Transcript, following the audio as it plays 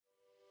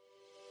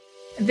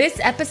This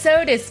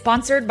episode is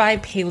sponsored by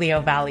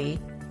Paleo Valley.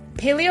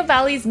 Paleo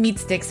Valley's meat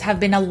sticks have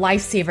been a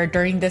lifesaver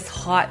during this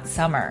hot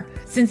summer.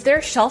 Since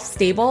they're shelf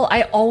stable,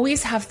 I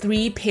always have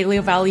 3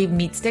 Paleo Valley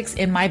meat sticks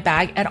in my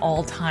bag at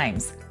all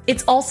times.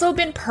 It's also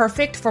been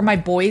perfect for my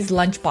boys'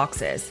 lunch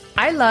boxes.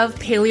 I love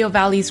Paleo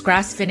Valley's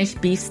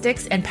grass-finished beef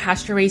sticks and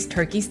pasture-raised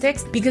turkey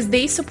sticks because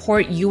they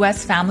support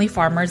U.S. family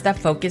farmers that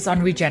focus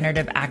on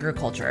regenerative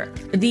agriculture.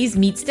 These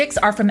meat sticks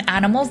are from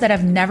animals that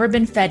have never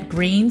been fed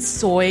grains,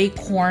 soy,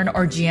 corn,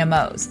 or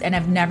GMOs, and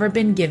have never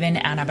been given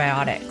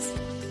antibiotics.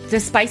 The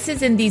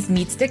spices in these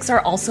meat sticks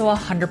are also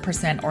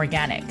 100%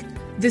 organic.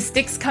 The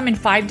sticks come in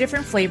 5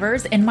 different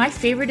flavors, and my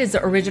favorite is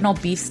the original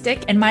beef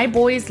stick, and my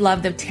boys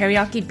love the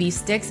teriyaki beef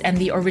sticks and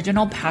the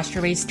original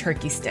pasture-raised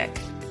turkey stick.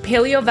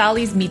 Paleo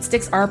Valley's meat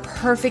sticks are a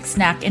perfect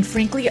snack and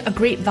frankly a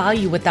great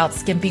value without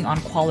skimping on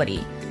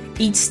quality.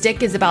 Each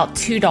stick is about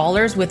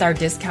 $2 with our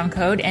discount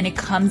code, and it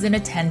comes in a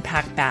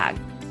 10-pack bag.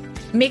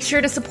 Make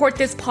sure to support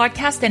this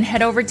podcast and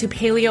head over to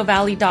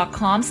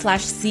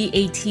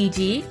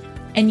paleovalley.com/CATG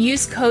and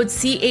use code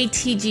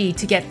CATG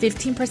to get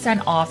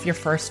 15% off your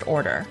first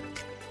order.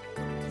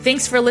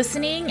 Thanks for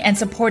listening and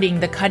supporting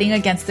the Cutting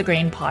Against the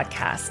Grain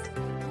podcast.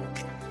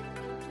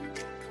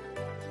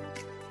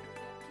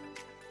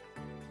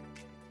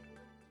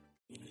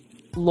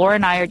 Laura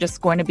and I are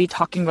just going to be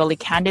talking really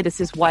candid. This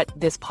is what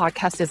this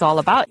podcast is all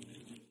about.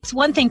 It's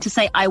one thing to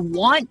say, I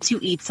want to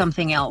eat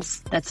something else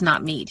that's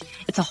not meat.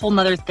 It's a whole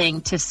nother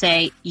thing to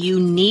say, you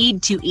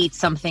need to eat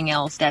something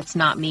else that's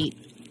not meat.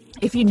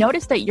 If you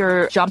notice that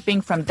you're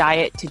jumping from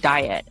diet to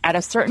diet, at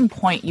a certain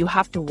point, you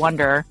have to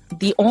wonder,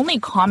 the only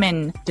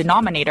common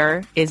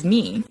denominator is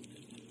me.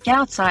 Get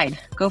outside,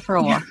 go for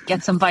a walk,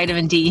 get some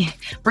vitamin D,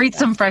 breathe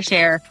some fresh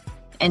air,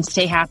 and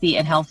stay happy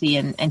and healthy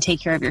and take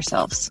care of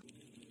yourselves.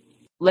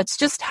 Let's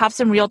just have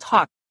some real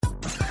talk.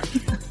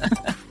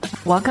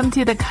 Welcome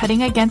to the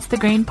Cutting Against the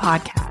Grain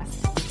podcast.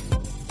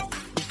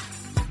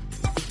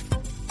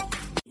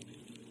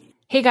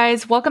 Hey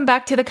guys, welcome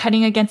back to the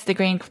Cutting Against the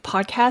Grain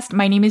podcast.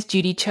 My name is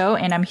Judy Cho,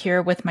 and I'm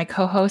here with my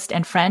co-host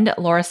and friend,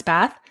 Laura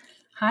Spath.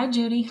 Hi,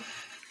 Judy.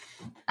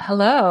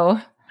 Hello.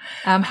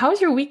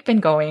 How's your week been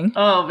going?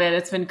 Oh man,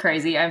 it's been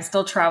crazy. I'm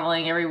still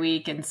traveling every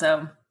week, and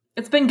so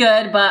it's been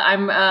good. But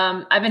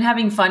I've been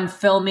having fun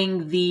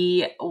filming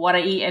the what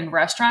I eat in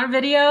restaurant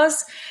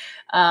videos.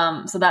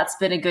 So that's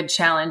been a good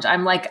challenge.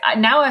 I'm like,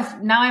 now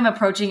I'm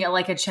approaching it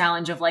like a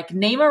challenge of like,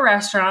 name a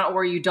restaurant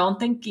where you don't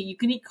think you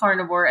can eat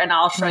carnivore and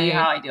I'll show you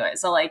how I do it.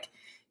 So like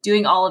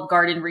doing Olive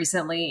Garden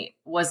recently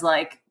was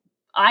like,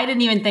 I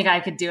didn't even think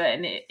I could do it.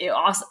 And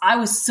I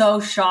was so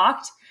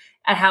shocked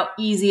at how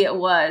easy it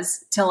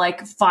was to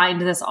like find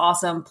this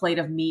awesome plate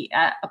of meat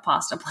at a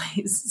pasta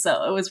place.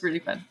 So it was really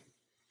fun.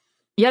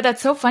 Yeah,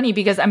 that's so funny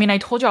because, I mean, I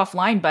told you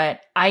offline,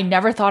 but I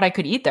never thought I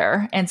could eat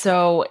there. And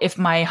so if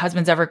my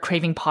husband's ever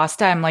craving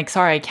pasta, I'm like,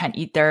 sorry, I can't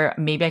eat there.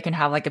 Maybe I can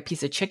have like a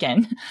piece of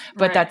chicken,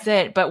 but That's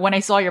it. But when I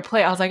saw your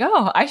plate, I was like,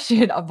 oh, I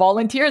should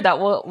volunteer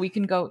that we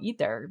can go eat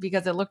there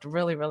because it looked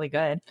really, really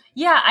good.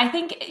 Yeah, I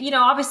think,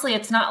 obviously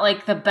it's not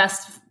like the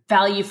best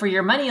value for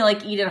your money,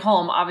 like eat at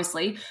home,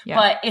 obviously. Yeah.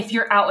 But if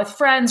you're out with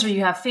friends or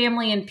you have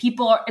family and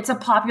it's a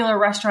popular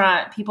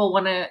restaurant, people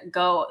want to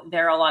go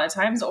there a lot of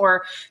times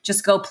or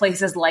just go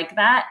places like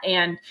that.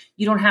 And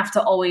you don't have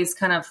to always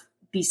kind of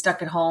be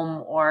stuck at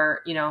home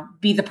or,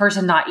 be the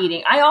person not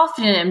eating. I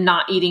often am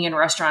not eating in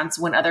restaurants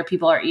when other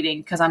people are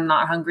eating because I'm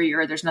not hungry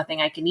or there's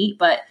nothing I can eat.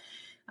 But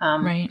you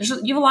have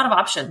a lot of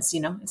options,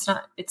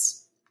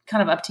 it's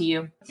kind of up to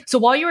you. So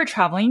while you were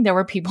traveling, there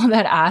were people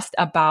that asked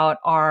about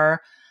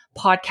our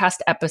podcast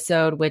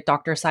episode with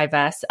Dr.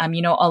 Saives.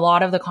 A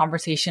lot of the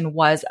conversation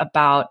was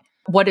about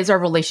what is our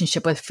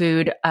relationship with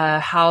food?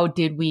 How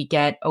did we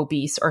get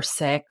obese or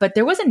sick? But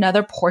there was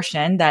another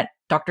portion that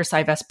Dr.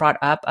 Saives brought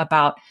up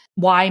about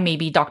why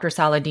maybe Dr.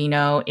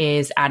 Saladino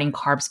is adding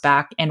carbs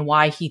back and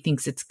why he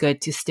thinks it's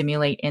good to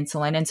stimulate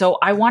insulin. And so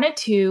I wanted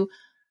to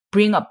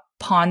bring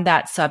upon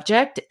that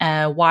subject,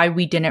 why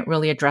we didn't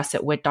really address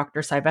it with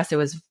Dr. Saives. It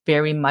was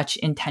very much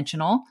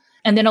intentional.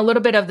 And then a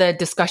little bit of the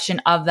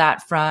discussion of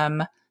that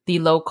from the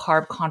Low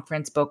Carb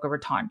Conference Boca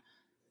Raton.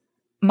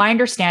 My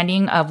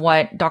understanding of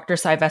what Dr.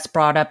 Saives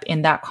brought up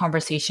in that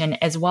conversation,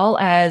 as well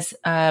as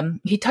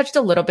he touched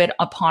a little bit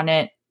upon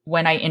it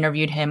when I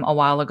interviewed him a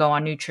while ago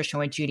on Nutrition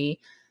with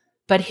Judy.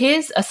 But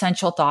his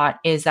essential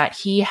thought is that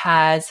he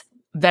has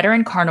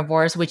veteran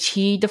carnivores, which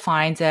he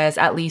defines as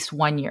at least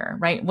 1 year,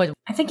 right?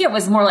 I think it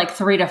was more like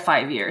 3 to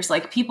 5 years,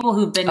 like people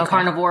who've been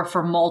carnivore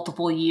for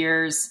multiple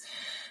years.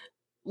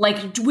 Like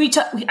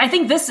I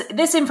think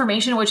this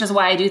information, which is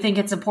why I do think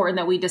it's important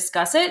that we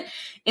discuss it,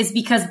 is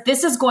because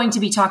this is going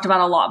to be talked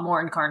about a lot more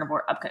in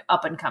carnivore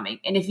up and coming.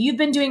 And if you've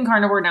been doing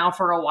carnivore now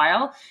for a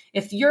while,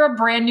 if you're a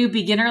brand new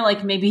beginner,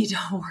 like maybe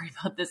don't worry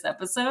about this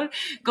episode.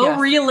 Go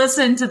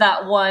re-listen to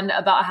that one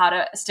about how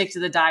to stick to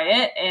the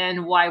diet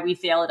and why we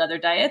fail at other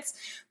diets.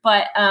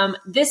 But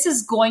this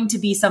is going to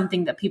be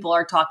something that people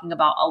are talking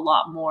about a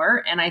lot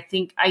more. And I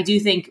do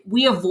think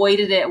we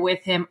avoided it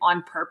with him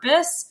on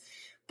purpose.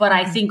 But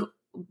I think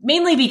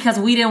mainly because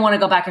we didn't want to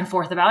go back and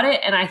forth about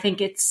it. And I think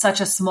it's such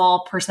a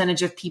small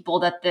percentage of people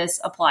that this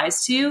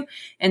applies to.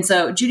 And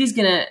so Judy's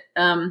going to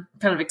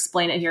kind of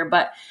explain it here,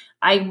 but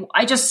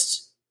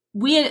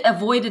we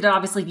avoided it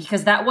obviously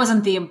because that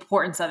wasn't the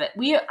importance of it.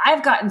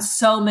 I've gotten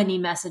so many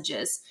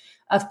messages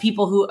of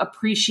people who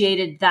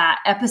appreciated that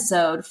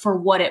episode for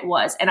what it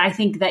was. And I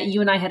think that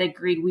you and I had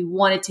agreed we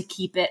wanted to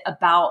keep it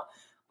about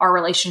our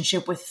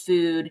relationship with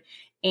food.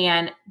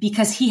 And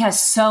because he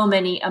has so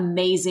many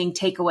amazing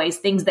takeaways,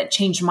 things that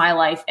changed my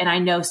life. And I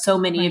know so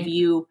many of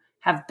you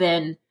have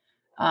been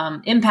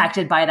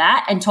impacted by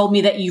that and told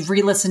me that you've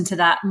re-listened to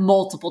that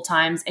multiple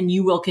times and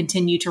you will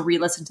continue to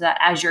re-listen to that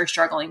as you're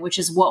struggling, which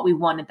is what we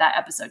wanted that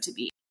episode to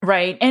be.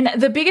 Right. And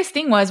the biggest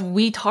thing was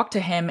we talked to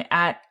him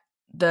at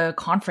the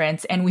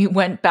conference and we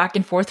went back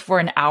and forth for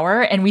an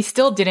hour and we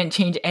still didn't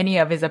change any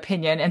of his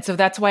opinion. And so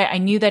that's why I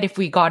knew that if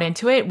we got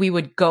into it, we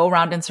would go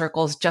around in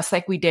circles just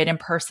like we did in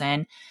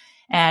person.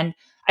 And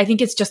I think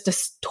it's just a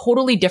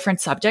totally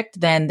different subject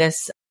than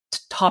this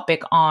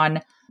topic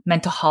on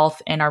mental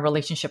health and our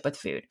relationship with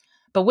food.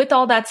 But with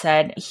all that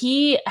said,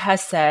 he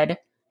has said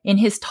in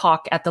his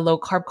talk at the low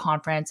carb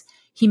conference,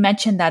 he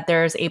mentioned that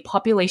there's a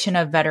population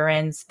of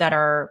veterans that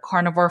are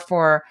carnivore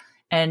for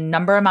a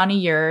number amount of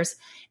years,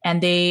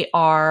 and they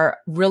are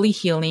really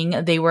healing.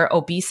 They were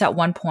obese at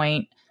one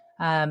point,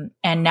 and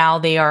now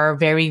they are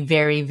very,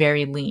 very,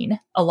 very lean.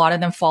 A lot of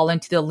them fall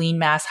into the lean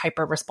mass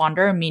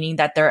hyperresponder, meaning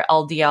that their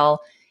LDL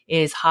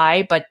is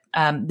high, but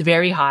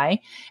very high,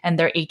 and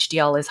their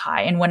HDL is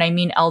high. And when I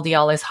mean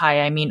LDL is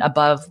high, I mean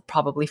above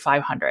probably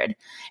 500.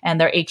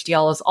 And their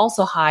HDL is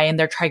also high, and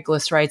their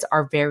triglycerides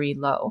are very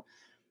low.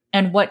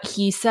 And what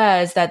he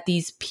says that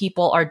these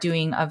people are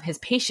doing of his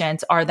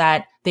patients are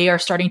that they are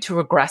starting to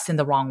regress in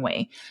the wrong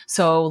way.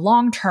 So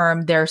long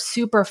term, they're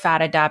super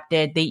fat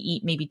adapted. They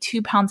eat maybe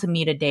 2 pounds of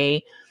meat a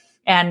day.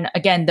 And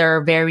again,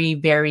 they're very,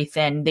 very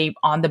thin.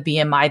 On the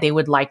BMI, they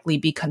would likely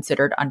be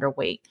considered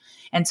underweight.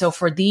 And so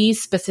for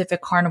these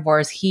specific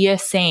carnivores, he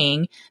is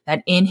saying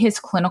that in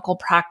his clinical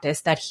practice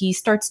that he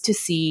starts to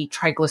see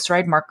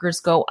triglyceride markers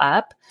go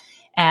up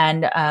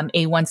and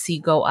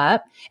A1C go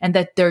up, and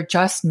that they're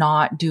just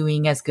not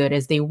doing as good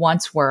as they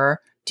once were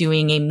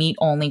doing a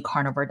meat-only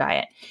carnivore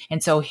diet.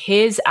 And so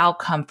his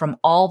outcome from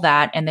all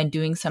that, and then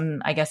doing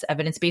some, I guess,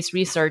 evidence-based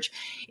research,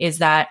 is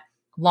that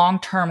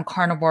long-term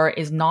carnivore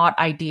is not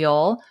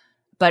ideal,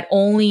 but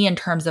only in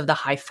terms of the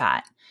high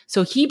fat.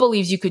 So he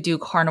believes you could do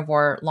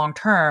carnivore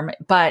long-term,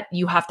 but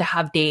you have to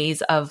have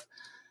days of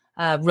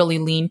really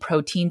lean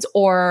proteins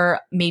or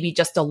maybe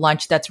just a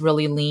lunch that's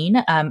really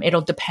lean. It'll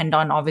depend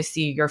on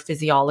obviously your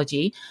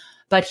physiology,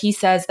 but he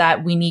says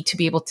that we need to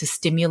be able to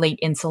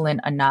stimulate insulin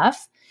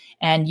enough.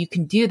 And you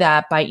can do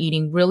that by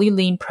eating really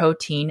lean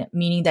protein,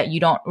 meaning that you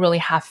don't really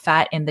have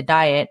fat in the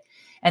diet.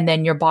 And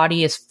then your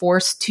body is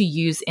forced to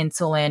use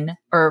insulin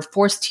or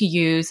forced to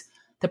use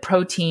the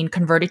protein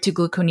converted to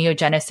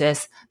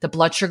gluconeogenesis. The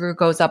blood sugar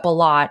goes up a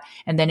lot,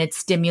 and then it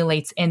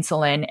stimulates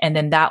insulin. And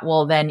then that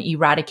will then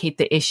eradicate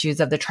the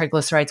issues of the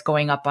triglycerides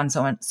going up on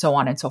so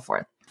on and so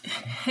forth.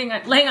 Hang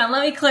on.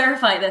 Let me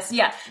clarify this.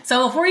 Yeah.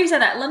 So before you said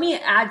that, let me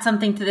add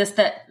something to this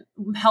that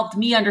helped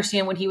me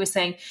understand what he was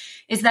saying,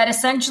 is that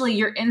essentially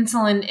your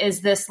insulin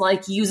is this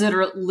like use it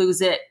or lose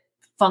it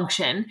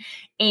function.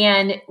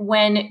 And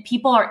when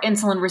people are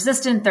insulin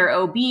resistant, they're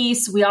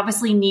obese, we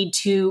obviously need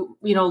to,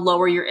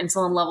 lower your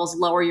insulin levels,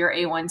 lower your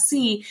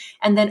A1C.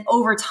 And then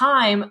over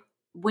time,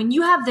 when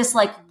you have this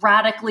like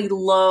radically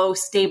low,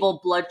 stable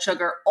blood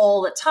sugar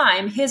all the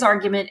time, his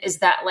argument is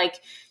that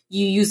like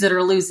you use it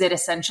or lose it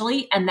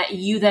essentially, and that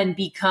you then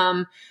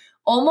become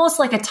almost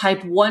like a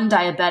type 1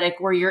 diabetic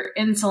where your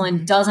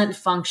insulin doesn't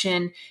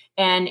function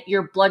and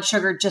your blood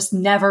sugar just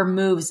never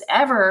moves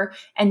ever.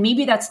 And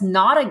maybe that's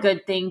not a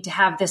good thing to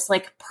have this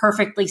like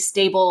perfectly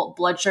stable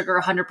blood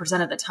sugar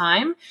 100% of the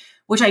time,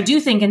 which I do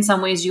think in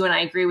some ways you and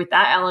I agree with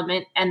that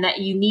element, and that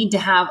you need to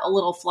have a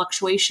little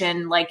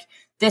fluctuation, like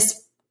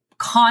this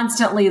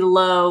constantly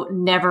low,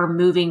 never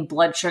moving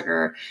blood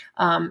sugar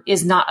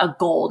is not a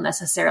goal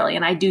necessarily.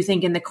 And I do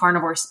think in the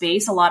carnivore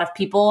space, a lot of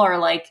people are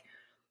like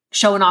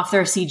showing off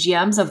their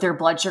CGMs of their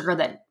blood sugar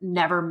that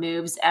never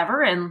moves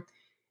ever.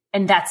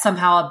 And that's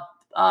somehow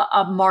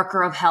a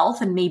marker of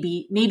health. And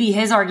maybe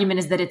his argument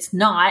is that it's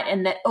not,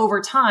 and that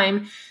over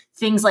time,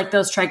 things like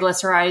those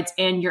triglycerides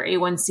and your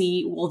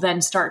A1C will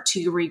then start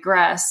to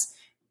regress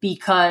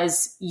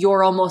because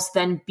you're almost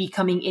then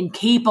becoming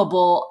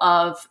incapable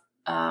of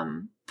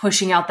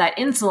pushing out that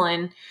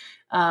insulin.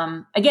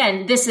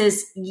 Again, this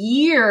is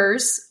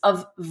years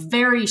of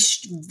very,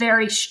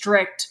 very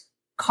strict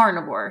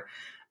carnivore.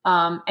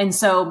 And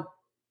so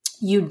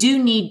you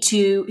do need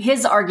to,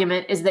 his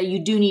argument is that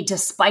you do need to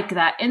spike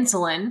that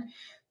insulin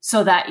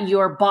so that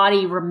your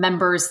body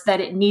remembers that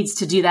it needs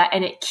to do that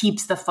and it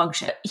keeps the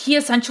function. He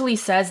essentially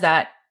says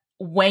that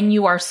when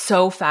you are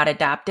so fat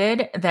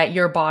adapted that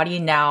your body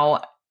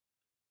now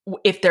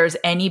if there's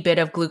any bit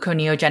of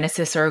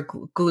gluconeogenesis or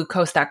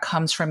glucose that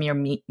comes from your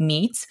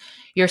meats,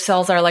 your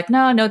cells are like,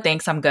 no,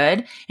 thanks, I'm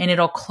good. And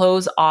it'll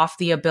close off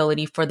the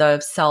ability for the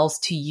cells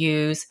to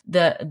use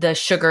the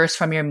sugars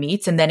from your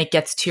meats. And then it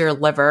gets to your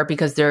liver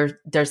because there's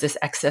this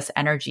excess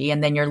energy.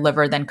 And then your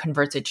liver then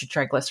converts it to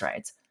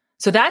triglycerides.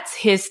 So that's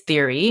his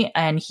theory.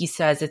 And he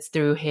says it's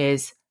through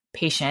his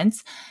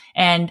patients.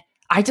 And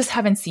I just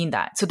haven't seen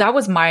that. So that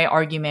was my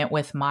argument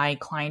with my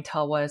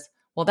clientele was,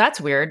 well,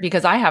 that's weird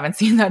because I haven't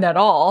seen that at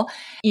all.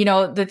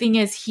 The thing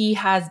is he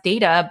has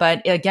data,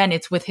 but again,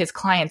 it's with his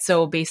clients.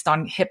 So based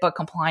on HIPAA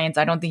compliance,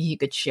 I don't think he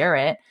could share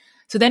it.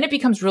 So then it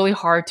becomes really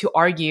hard to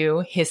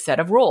argue his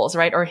set of rules,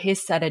 right? Or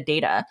his set of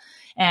data.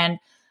 And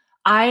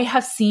I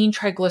have seen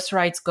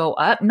triglycerides go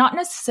up, not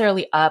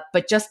necessarily up,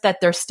 but just that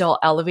they're still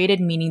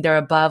elevated, meaning they're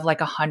above like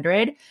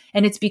 100.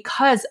 And it's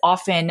because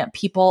often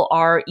people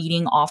are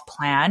eating off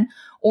plan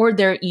or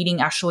they're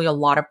eating actually a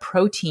lot of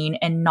protein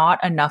and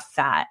not enough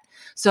fat.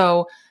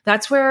 So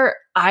that's where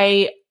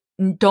I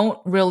don't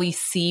really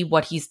see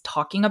what he's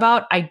talking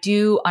about. I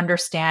do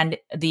understand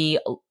the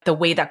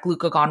way that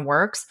glucagon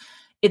works.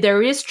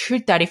 There is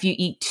truth that if you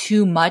eat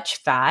too much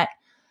fat,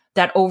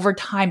 that over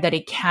time that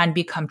it can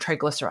become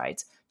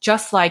triglycerides.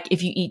 Just like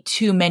if you eat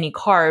too many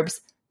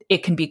carbs,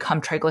 it can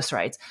become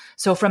triglycerides.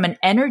 So from an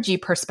energy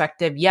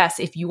perspective, yes,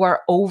 if you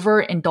are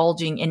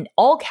overindulging in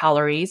all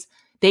calories,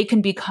 they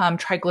can become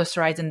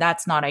triglycerides, and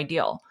that's not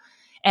ideal.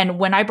 And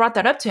when I brought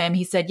that up to him,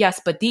 he said, yes,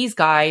 but these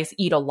guys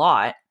eat a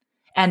lot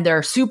and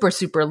they're super,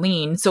 super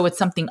lean. So it's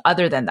something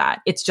other than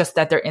that. It's just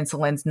that their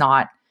insulin's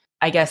not,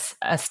 I guess,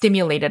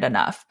 stimulated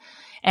enough.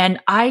 And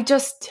I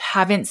just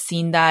haven't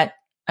seen that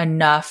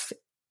enough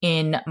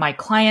in my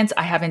clients.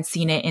 I haven't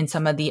seen it in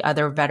some of the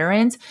other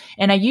veterans.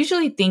 And I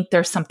usually think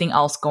there's something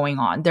else going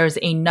on. There's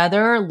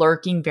another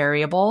lurking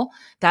variable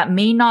that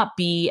may not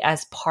be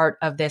as part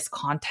of this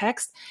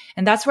context.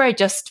 And that's where I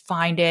just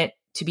find it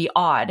to be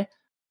odd.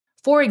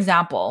 For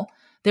example,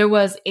 there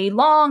was a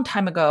long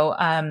time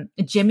ago,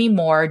 Jimmy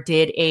Moore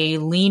did a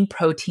lean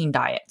protein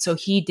diet. So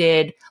he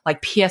did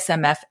like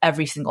PSMF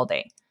every single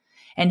day.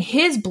 And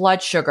his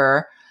blood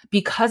sugar,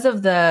 because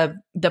of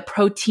the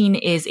protein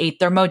is a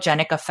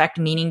thermogenic effect,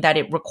 meaning that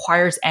it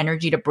requires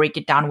energy to break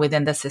it down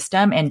within the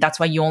system. And that's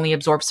why you only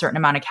absorb a certain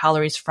amount of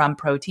calories from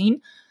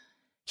protein.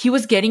 He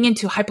was getting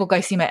into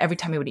hypoglycemia every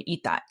time he would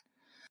eat that.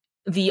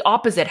 The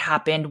opposite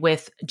happened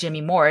with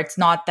Jimmy Moore. It's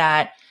not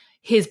that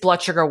his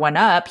blood sugar went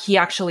up. He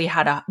actually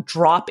had a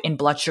drop in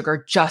blood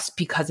sugar just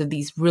because of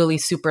these really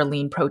super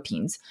lean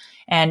proteins.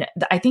 And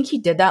I think he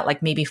did that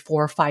like maybe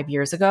 4 or 5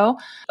 years ago.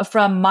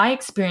 From my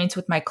experience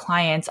with my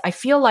clients, I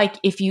feel like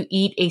if you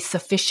eat a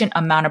sufficient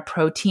amount of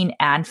protein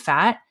and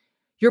fat,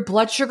 your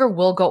blood sugar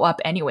will go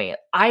up anyway.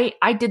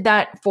 I did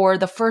that for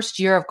the first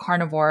year of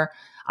carnivore.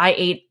 I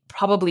ate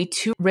probably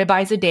 2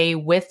 ribeyes a day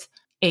with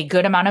a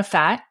good amount of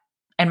fat,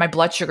 and my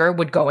blood sugar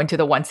would go into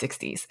the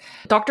 160s.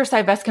 Dr.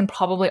 Saivest can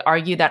probably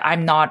argue that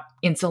I'm not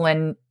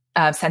insulin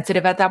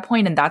sensitive at that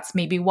point, and that's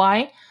maybe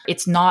why.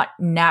 It's not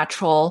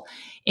natural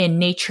in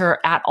nature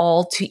at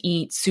all to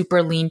eat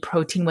super lean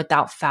protein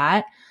without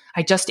fat.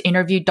 I just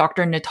interviewed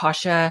Dr.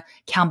 Natasha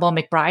Campbell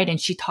McBride, and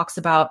she talks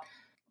about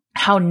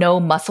how no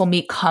muscle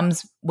meat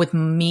comes with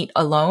meat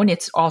alone.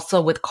 It's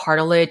also with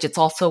cartilage, it's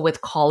also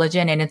with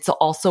collagen, and it's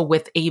also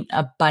with an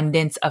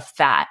abundance of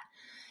fat.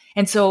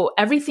 And so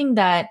everything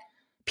that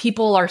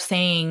people are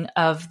saying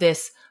of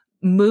this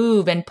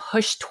move and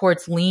push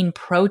towards lean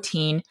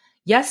protein,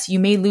 yes, you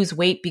may lose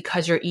weight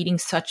because you're eating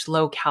such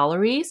low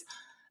calories,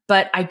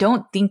 but I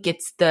don't think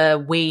it's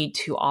the way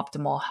to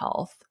optimal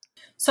health.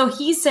 So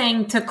he's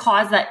saying to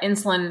cause that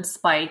insulin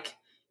spike,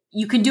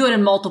 you can do it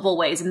in multiple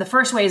ways. And the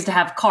first way is to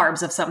have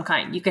carbs of some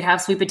kind. You could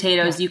have sweet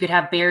potatoes, you could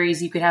have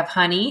berries, you could have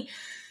honey.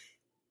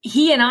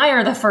 He and I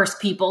are the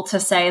first people to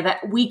say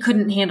that we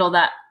couldn't handle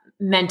that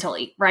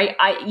mentally, right?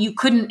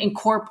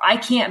 I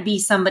can't be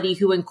somebody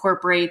who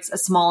incorporates a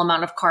small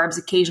amount of carbs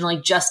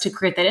occasionally just to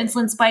create that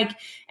insulin spike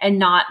and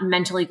not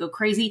mentally go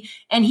crazy.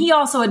 And he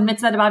also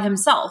admits that about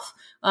himself,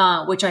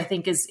 which I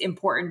think is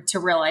important to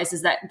realize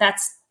is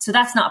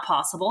that's not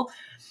possible.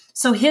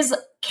 So his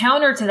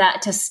counter to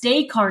that, to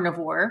stay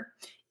carnivore,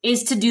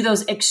 is to do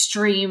those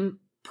extreme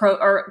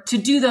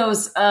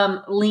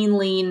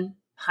lean,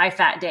 high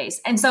fat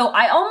days. And so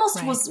I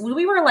almost was,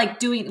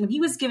 when he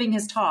was giving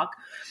his talk,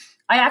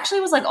 I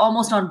actually was like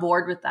almost on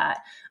board with that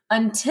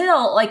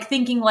until like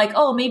thinking like,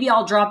 oh, maybe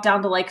I'll drop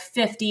down to like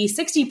 50,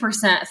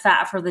 60%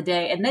 fat for the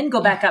day and then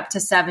go back up to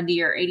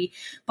 70 or 80.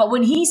 But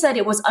when he said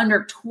it was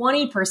under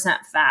 20%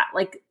 fat,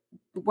 like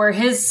where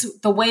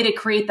the way to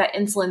create that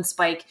insulin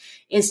spike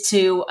is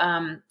to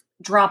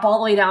drop all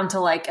the way down to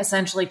like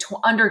essentially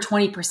under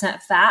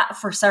 20% fat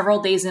for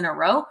several days in a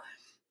row.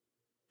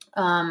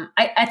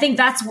 I think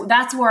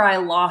that's where I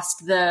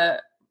lost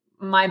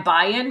my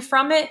buy-in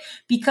from it,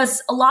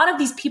 because a lot of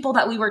these people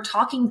that we were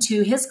talking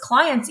to, his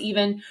clients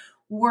even,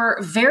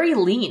 were very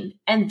lean,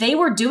 and they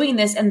were doing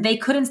this and they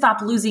couldn't stop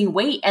losing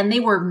weight, and they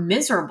were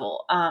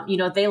miserable.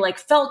 They like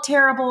felt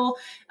terrible.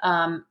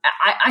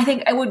 I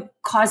think it would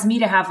cause me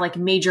to have like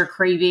major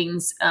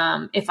cravings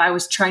if I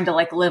was trying to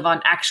like live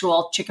on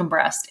actual chicken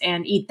breast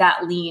and eat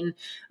that lean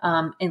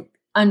and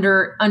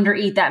under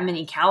eat that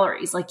many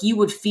calories. Like, you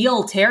would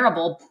feel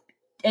terrible,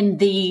 and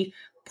the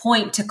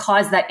point to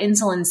cause that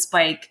insulin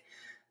spike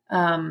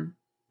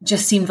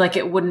just seemed like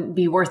it wouldn't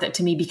be worth it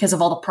to me because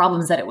of all the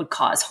problems that it would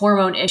cause: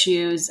 hormone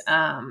issues,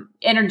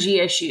 energy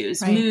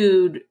issues, Right.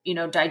 mood,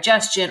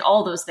 digestion,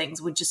 all those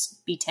things would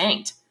just be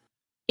tanked.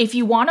 If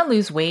you want to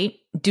lose weight,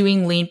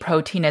 doing lean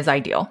protein is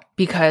ideal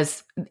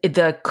because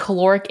the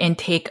caloric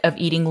intake of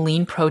eating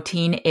lean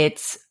protein,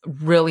 it's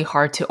really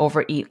hard to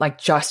overeat like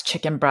just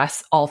chicken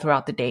breasts all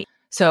throughout the day.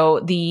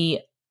 So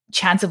the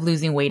chance of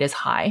losing weight is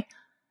high.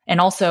 And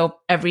also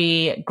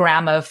every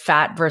gram of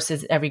fat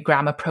versus every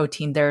gram of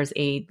protein,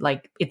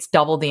 it's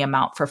double the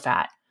amount for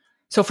fat.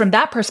 So from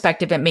that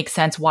perspective, it makes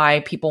sense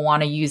why people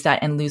want to use that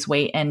and lose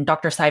weight. And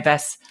Dr.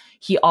 Saivas,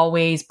 he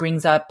always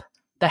brings up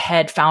the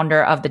head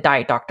founder of the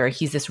Diet Doctor.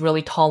 He's this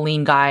really tall,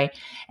 lean guy,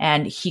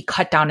 and he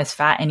cut down his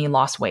fat and he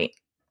lost weight.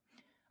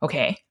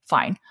 Okay,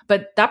 fine.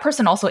 But that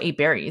person also ate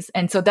berries.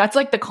 And so that's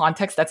like the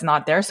context that's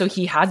not there. So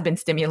he has been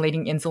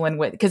stimulating insulin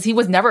because he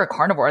was never a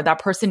carnivore. That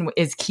person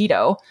is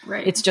keto.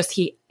 Right. It's just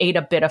he ate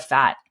a bit of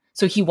fat.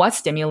 So he was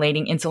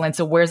stimulating insulin.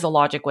 So where's the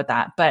logic with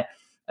that? But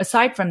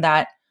aside from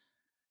that,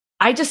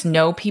 I just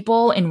know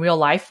people in real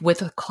life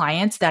with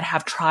clients that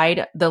have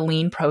tried the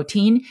lean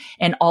protein,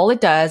 and all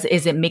it does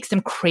is it makes them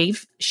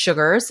crave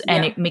sugars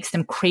and it makes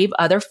them crave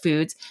other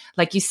foods.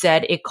 Like you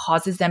said, it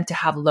causes them to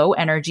have low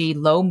energy,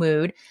 low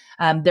mood.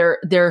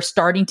 They're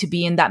starting to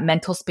be in that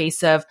mental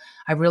space of,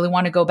 I really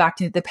want to go back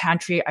to the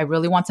pantry. I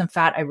really want some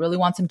fat. I really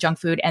want some junk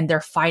food. And they're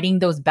fighting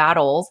those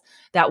battles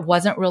that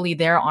wasn't really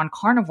there on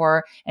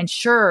carnivore. And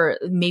sure,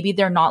 maybe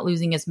they're not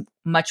losing as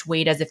much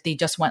weight as if they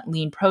just went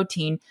lean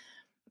protein.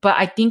 But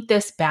I think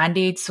this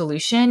Band-Aid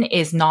solution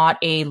is not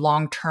a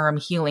long-term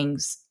healing,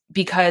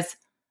 because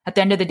at the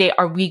end of the day,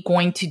 are we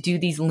going to do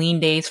these lean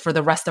days for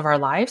the rest of our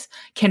lives?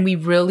 Can we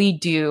really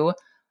do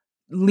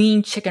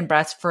lean chicken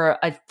breast for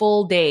a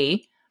full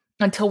day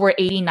until we're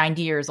 80,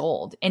 90 years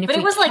old? And if But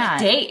it was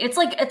can't,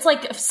 it's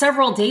like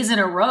several days in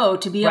a row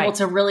to be able Right.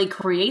 to really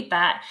create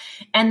that.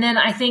 And then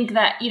I think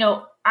that,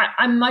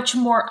 I'm much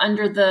more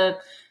under the,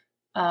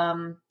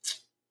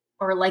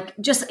 or like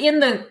just in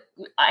the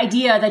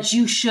idea that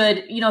you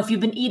should, if you've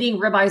been eating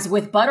ribeyes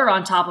with butter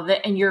on top of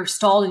it and you're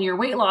stalled in your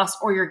weight loss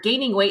or you're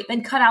gaining weight,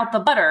 then cut out the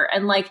butter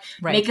and Right.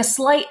 make a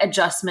slight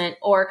adjustment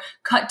or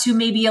cut to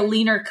maybe a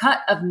leaner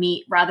cut of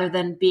meat rather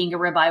than being a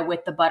ribeye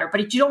with the butter.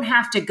 But you don't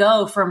have to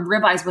go from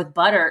ribeyes with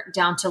butter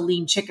down to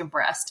lean chicken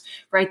breast,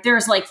 right?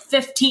 There's like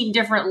 15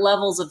 different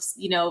levels of,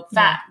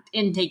 fat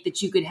intake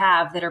that you could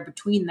have that are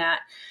between that.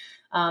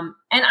 And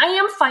I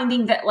am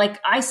finding that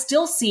I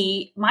still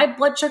see my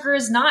blood sugar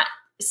is not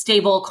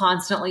stable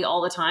constantly all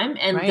the time.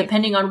 And Right.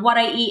 depending on what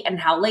I eat and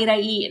how late I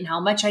eat and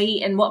how much I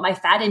eat and what my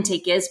fat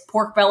intake is,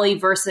 pork belly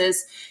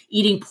versus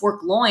eating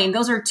pork loin,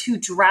 those are two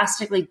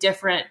drastically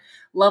different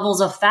levels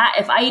of fat.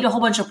 If I eat a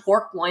whole bunch of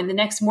pork loin, the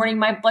next morning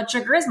my blood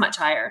sugar is much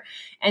higher.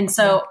 And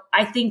so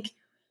I think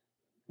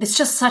it's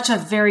just such a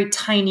very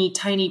tiny,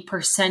 tiny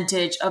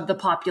percentage of the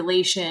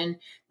population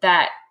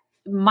that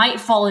might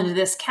fall into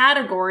this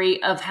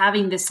category of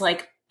having this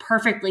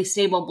perfectly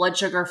stable blood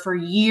sugar for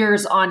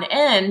years on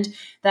end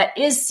that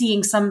is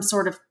seeing some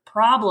sort of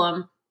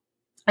problem,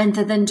 and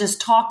to then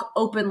just talk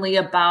openly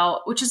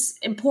about, which is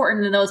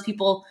important to those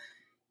people.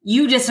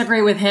 You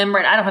disagree with him,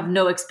 right? I don't have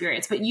no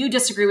experience, but you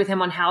disagree with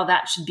him on how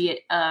that should be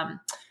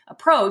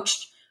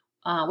approached,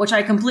 which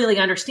I completely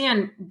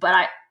understand.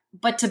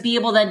 But to be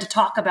able then to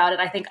talk about it,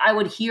 I think I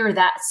would hear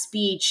that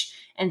speech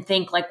and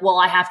think well,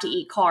 I have to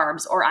eat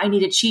carbs, or I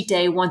need a cheat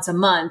day once a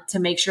month to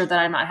make sure that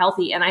I'm not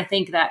healthy. And I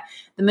think that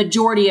the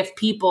majority of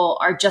people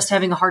are just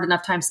having a hard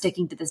enough time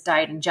sticking to this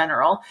diet in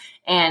general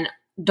and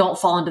don't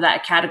fall into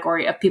that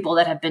category of people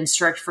that have been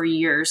strict for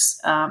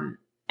years and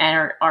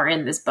are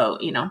in this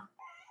boat,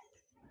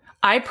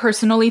 I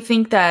personally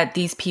think that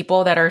these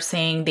people that are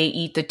saying they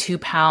eat the 2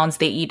 pounds,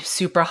 they eat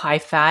super high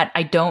fat,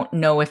 I don't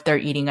know if they're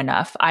eating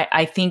enough.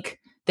 I think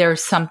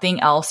there's something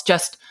else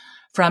just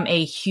from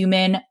a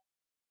human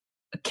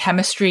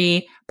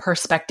chemistry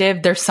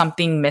perspective, there's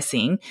something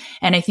missing.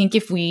 And I think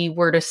if we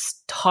were to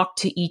talk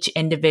to each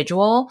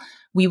individual,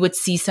 we would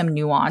see some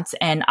nuance.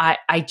 And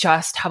I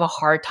just have a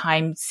hard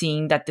time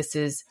seeing that this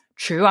is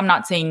true. I'm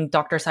not saying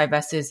Dr.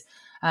 Saivas is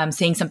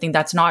saying something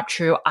that's not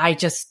true. I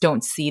just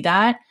don't see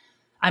that.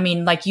 I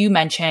mean, like you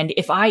mentioned,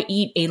 if I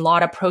eat a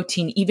lot of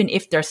protein, even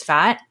if there's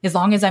fat, as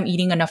long as I'm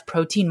eating enough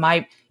protein,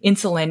 my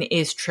insulin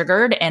is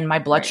triggered and my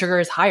blood sugar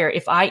is higher.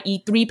 If I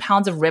eat 3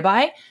 pounds of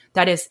ribeye,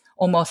 that is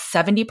almost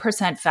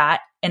 70% fat,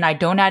 and I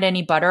don't add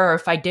any butter, or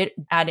if I did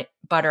add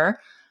butter,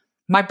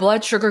 my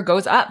blood sugar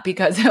goes up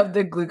because of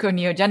the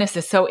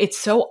gluconeogenesis. So it's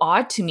so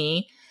odd to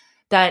me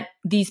that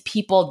these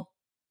people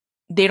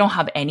they don't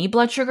have any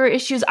blood sugar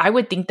issues. I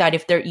would think that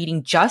if they're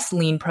eating just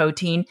lean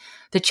protein,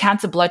 the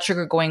chance of blood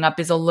sugar going up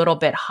is a little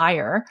bit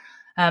higher.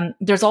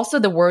 There's also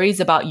the worries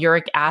about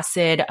uric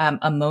acid,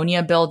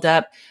 ammonia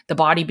buildup, the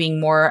body being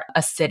more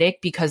acidic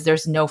because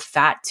there's no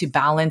fat to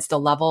balance the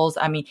levels.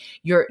 I mean,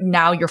 you're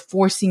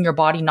forcing your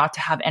body not to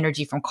have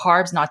energy from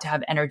carbs, not to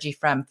have energy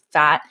from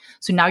fat.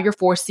 So now you're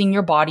forcing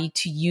your body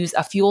to use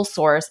a fuel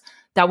source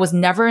that was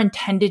never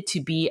intended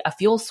to be a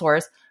fuel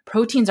source.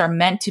 Proteins are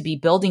meant to be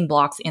building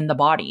blocks in the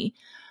body.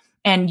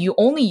 And you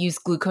only use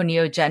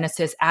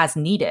gluconeogenesis as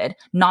needed,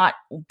 not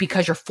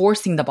because you're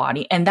forcing the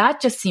body. And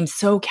that just seems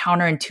so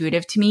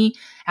counterintuitive to me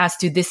as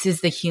to this is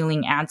the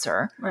healing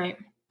answer. Right.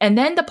 And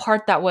then the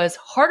part that was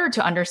harder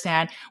to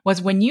understand was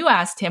when you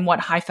asked him what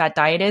high-fat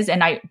diet is.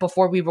 And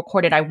before we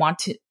recorded, I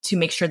want to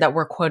make sure that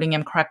we're quoting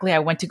him correctly. I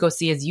went to go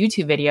see his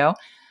YouTube video.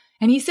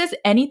 And he says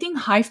anything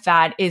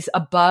high-fat is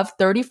above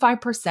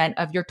 35%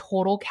 of your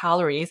total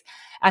calories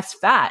as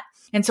fat.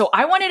 And so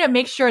I wanted to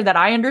make sure that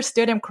I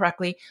understood him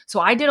correctly. So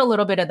I did a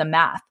little bit of the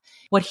math.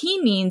 What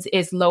he means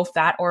is low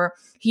fat, or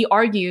he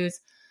argues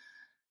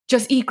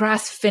just eat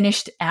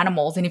grass-finished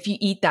animals. And if you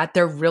eat that,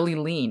 they're really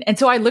lean. And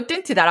so I looked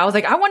into that. I was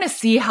like, I want to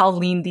see how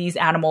lean these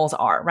animals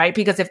are, right?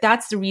 Because if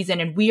that's the reason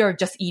and we are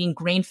just eating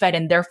grain-fed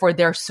and therefore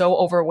they're so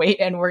overweight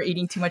and we're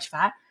eating too much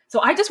fat. So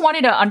I just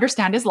wanted to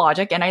understand his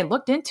logic and I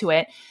looked into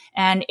it,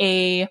 and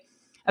a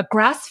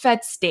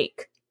grass-fed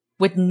steak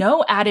with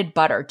no added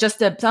butter,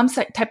 just some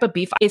type of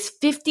beef, is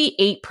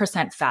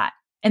 58% fat.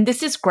 And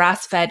this is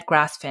grass-fed,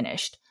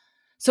 grass-finished.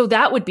 So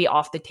that would be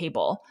off the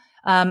table.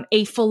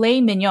 A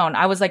filet mignon,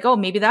 I was like, oh,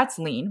 maybe that's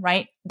lean,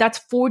 right? That's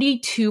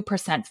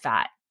 42%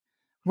 fat.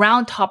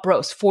 Round top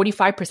roast,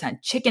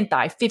 45%. Chicken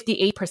thigh,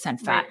 58%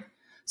 fat. Right.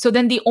 So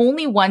then the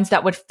only ones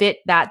that would fit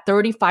that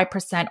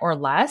 35% or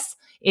less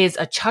is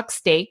a chuck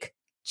steak,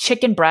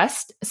 chicken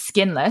breast,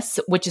 skinless,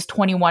 which is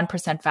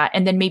 21% fat,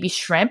 and then maybe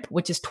shrimp,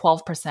 which is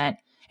 12%.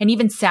 And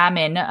even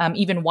salmon,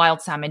 even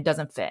wild salmon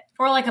doesn't fit.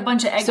 Or like a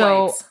bunch of egg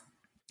whites.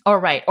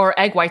 Or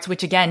egg whites,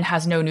 which again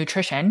has no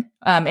nutrition.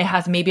 It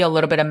has maybe a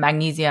little bit of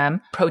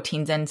magnesium,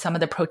 proteins, and some of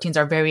the proteins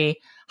are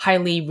very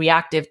highly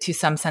reactive to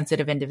some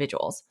sensitive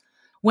individuals.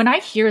 When I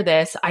hear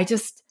this,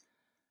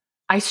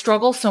 I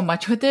struggle so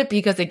much with it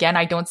because again,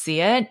 I don't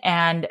see it.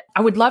 And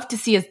I would love to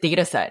see his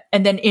data set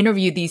and then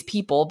interview these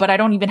people, but I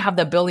don't even have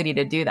the ability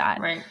to do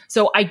that. Right.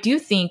 So I do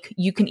think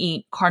you can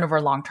eat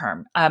carnivore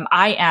long-term.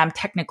 I am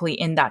technically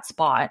in that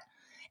spot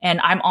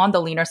and I'm on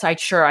the leaner side.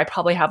 Sure. I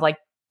probably have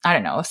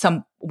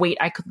some weight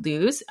I could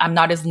lose. I'm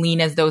not as lean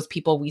as those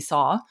people we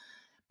saw,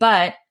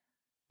 but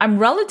I'm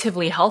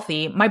relatively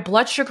healthy. My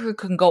blood sugar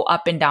can go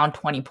up and down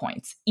 20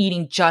 points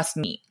eating just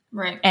meat.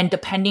 Right. And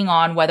depending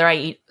on whether I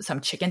eat some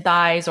chicken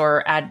thighs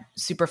or add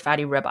super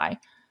fatty ribeye,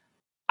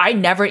 I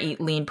never eat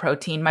lean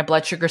protein. My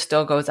blood sugar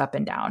still goes up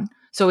and down.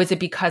 So is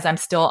it because I'm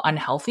still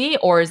unhealthy,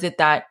 or is it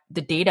that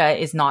the data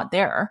is not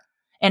there?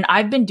 And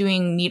I've been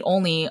doing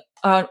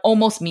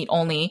almost meat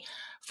only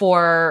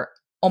for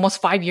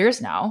almost 5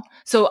 years now.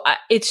 So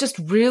it's just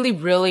really,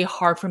 really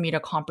hard for me to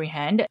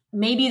comprehend.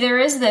 Maybe there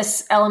is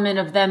this element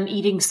of them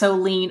eating so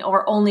lean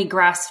or only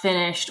grass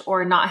finished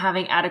or not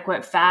having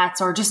adequate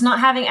fats or just not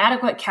having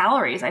adequate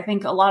calories. I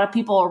think a lot of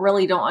people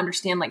really don't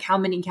understand like how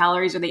many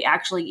calories are they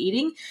actually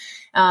eating.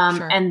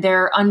 Sure. And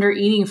they're under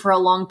eating for a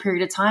long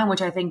period of time,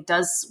 which I think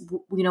does,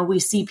 we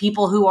see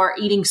people who are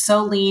eating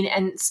so lean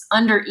and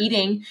under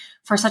eating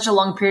for such a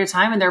long period of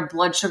time and their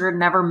blood sugar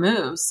never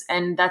moves.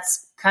 And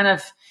that's kind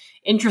of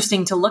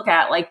interesting to look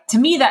at. Like, to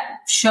me, that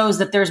shows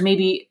that there's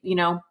maybe,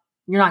 you're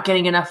not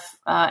getting enough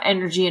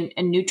energy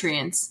and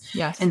nutrients.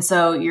 Yes. And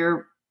so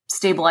you're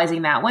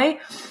stabilizing that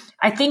way.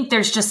 I think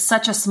there's just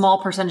such a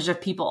small percentage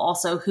of people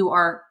also who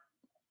are,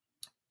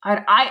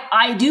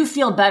 I do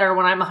feel better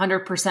when I'm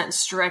 100%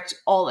 strict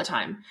all the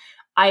time.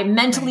 I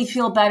mentally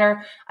feel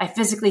better. I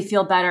physically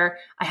feel better.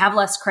 I have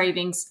less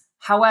cravings.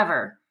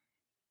 However,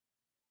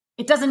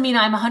 it doesn't mean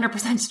I'm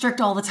 100% strict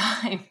all the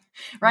time.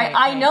 Right.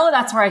 I know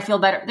that's where I feel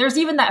better. There's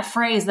even that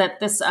phrase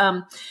that this,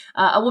 a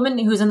woman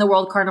who's in the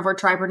World Carnivore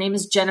Tribe, her name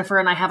is Jennifer.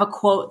 And I have a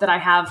quote that I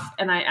have,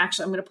 and I'm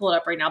going to pull it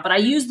up right now, but I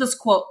use this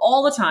quote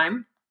all the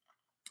time.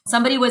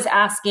 Somebody was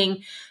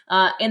asking,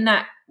 in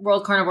that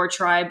World Carnivore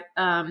Tribe,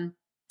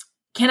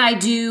 can I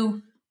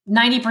do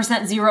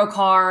 90% zero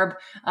carb?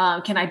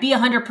 Can I be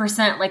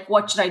 100%? Like,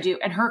 what should I do?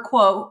 And her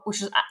quote,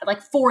 which was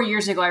like 4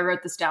 years ago, I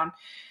wrote this down.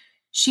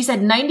 She said,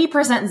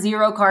 90%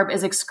 zero carb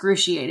is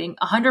excruciating.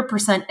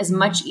 100% is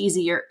much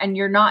easier. And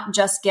you're not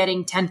just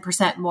getting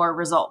 10% more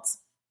results.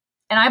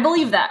 And I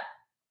believe that.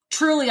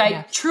 Truly,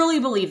 I truly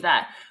believe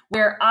that.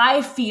 Where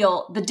I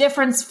feel the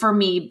difference for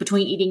me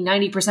between eating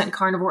 90%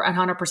 carnivore and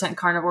 100%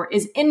 carnivore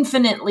is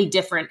infinitely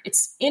different.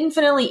 It's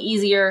infinitely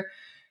easier.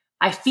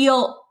 I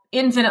feel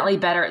infinitely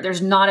better.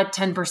 There's not a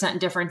 10%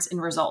 difference in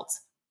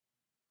results.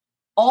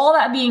 All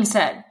that being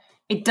said,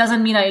 it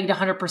doesn't mean I eat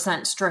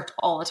 100% strict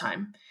all the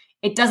time.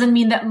 It doesn't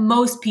mean that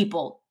most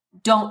people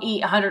don't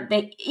eat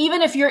 100.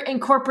 Even if you're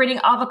incorporating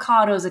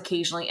avocados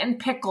occasionally and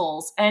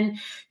pickles and,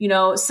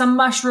 some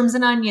mushrooms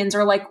and onions,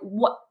 or like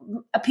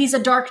a piece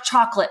of dark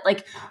chocolate,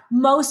 like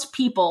most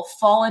people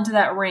fall into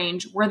that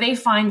range where they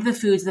find the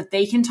foods that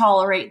they can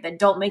tolerate, that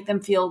don't make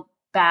them feel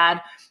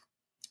bad,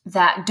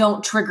 that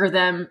don't trigger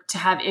them to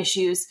have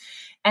issues.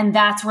 And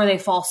that's where they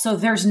fall. So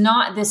there's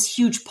not this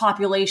huge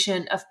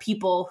population of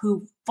people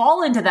who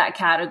fall into that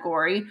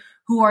category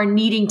who are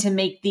needing to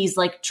make these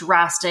like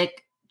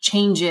drastic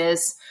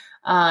changes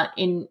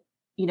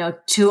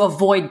to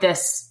avoid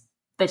this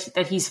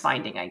that he's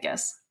finding, I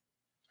guess.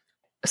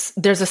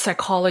 There's a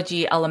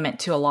psychology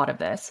element to a lot of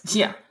this.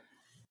 Yeah.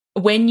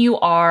 When you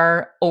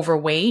are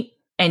overweight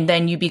and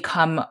then you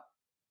become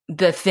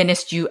the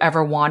thinnest you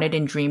ever wanted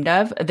and dreamed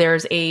of,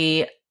 there's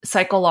a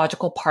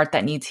psychological part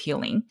that needs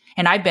healing.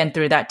 And I've been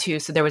through that too.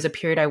 So there was a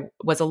period I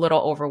was a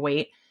little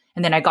overweight,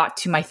 and then I got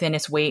to my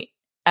thinnest weight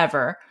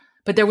ever.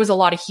 But there was a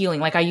lot of healing.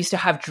 Like I used to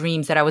have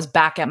dreams that I was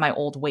back at my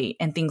old weight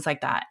and things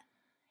like that.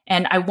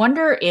 And I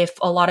wonder if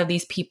a lot of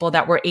these people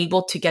that were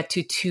able to get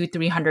to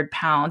 200-300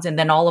 pounds, and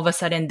then all of a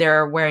sudden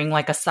they're wearing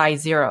like a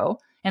size 0.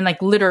 And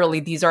like literally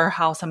these are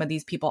how some of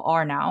these people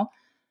are now.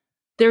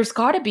 There's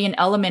got to be an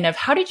element of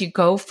how did you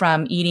go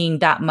from eating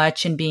that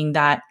much and being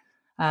that,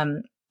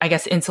 I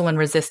guess, insulin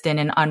resistant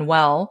and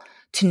unwell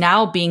to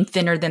now being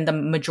thinner than the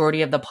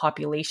majority of the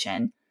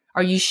population?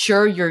 Are you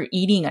sure you're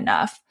eating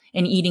enough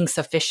and eating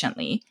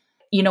sufficiently?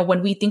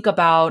 When we think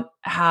about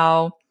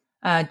how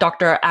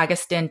Dr.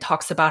 Agustin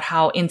talks about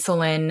how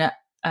insulin,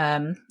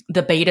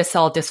 the beta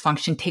cell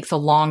dysfunction takes a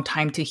long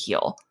time to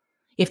heal.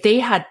 If they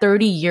had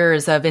 30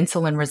 years of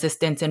insulin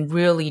resistance and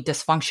really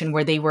dysfunction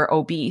where they were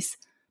obese,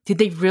 did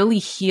they really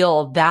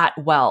heal that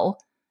well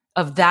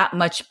of that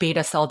much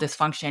beta cell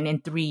dysfunction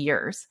in 3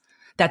 years?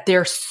 That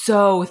they're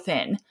so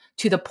thin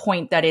to the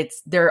point that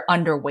they're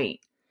underweight.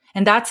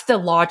 And that's the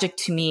logic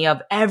to me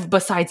of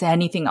besides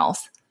anything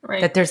else,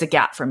 right, that there's a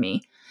gap for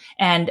me.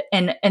 And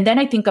then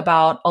I think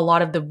about a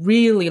lot of the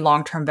really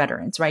long-term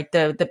veterans, right?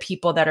 The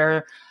people that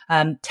are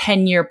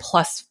 10-year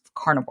plus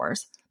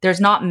carnivores. There's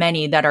not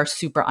many that are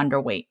super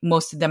underweight.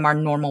 Most of them are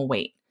normal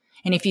weight.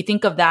 And if you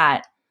think of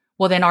that,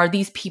 well, then are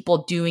these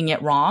people doing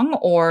it wrong,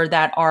 or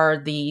that are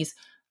these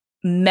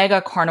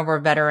mega carnivore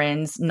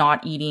veterans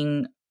not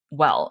eating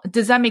well?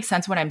 Does that make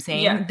sense what I'm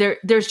saying? Yeah.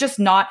 There's just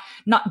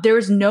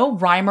there's no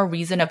rhyme or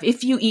reason of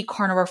if you eat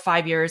carnivore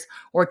 5 years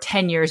or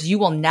 10 years, you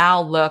will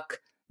now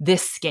look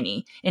this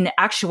skinny. In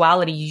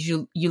actuality,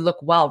 you look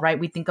well, right?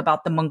 We think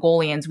about the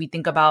Mongolians. We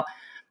think about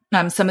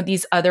some of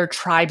these other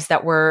tribes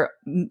that were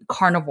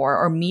carnivore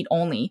or meat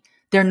only.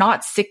 They're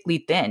not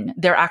sickly thin.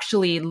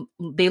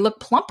 They look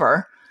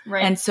plumper.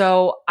 Right. And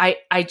so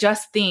I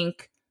just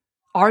think,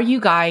 are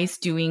you guys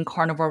doing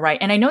carnivore right?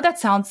 And I know that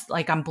sounds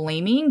like I'm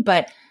blaming,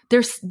 but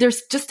there's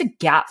just a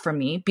gap for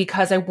me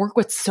because I work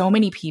with so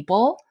many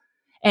people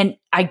and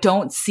I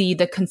don't see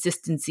the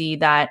consistency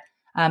that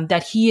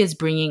he is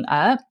bringing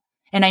up.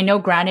 And I know,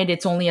 granted,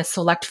 it's only a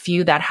select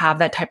few that have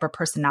that type of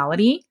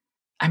personality.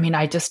 I mean,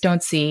 I just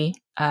don't see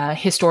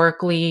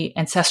historically,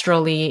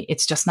 ancestrally,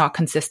 it's just not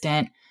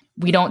consistent.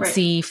 We don't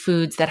see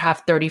foods that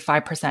have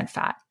 35%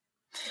 fat.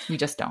 We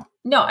just don't.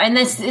 No, and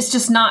it's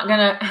just not going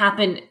to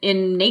happen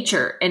in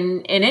nature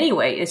in any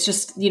way. It's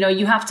just,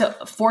 you have to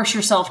force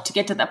yourself to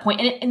get to that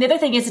point. And the other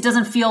thing is, it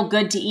doesn't feel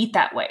good to eat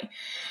that way.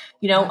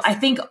 Yes. I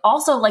think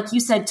also, like you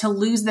said, to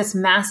lose this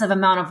massive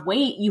amount of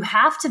weight, you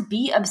have to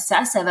be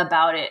obsessive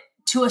about it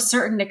to a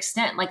certain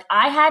extent. Like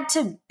I had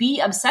to be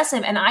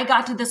obsessive, and I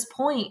got to this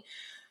point.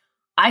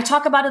 I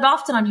talk about it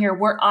often on here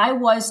where I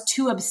was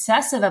too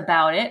obsessive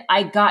about it.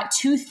 I got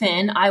too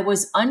thin. I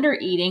was under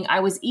eating.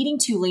 I was eating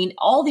too lean,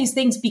 all these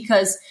things,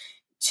 because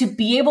to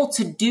be able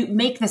to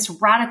make this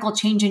radical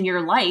change in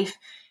your life,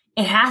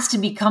 it has to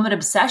become an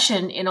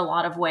obsession in a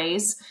lot of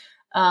ways.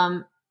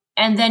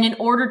 And then in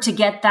order to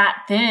get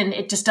that thin,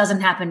 it just doesn't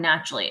happen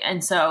naturally.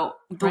 And so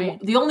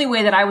the only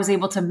way that I was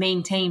able to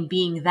maintain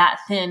being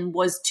that thin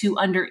was to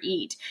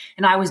undereat.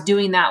 And I was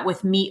doing that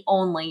with meat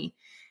only.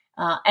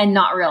 And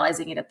not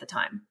realizing it at the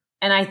time.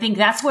 And I think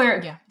that's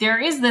where there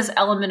is this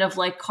element of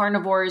like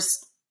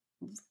carnivores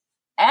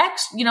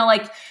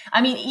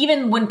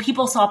even when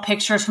people saw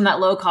pictures from that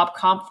low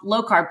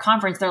carb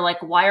conference, they're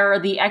like, why are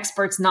the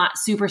experts not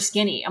super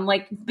skinny? I'm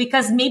like,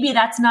 because maybe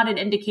that's not an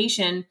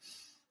indication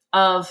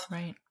of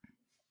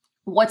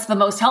what's the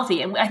most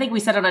healthy. And I think we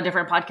said it on a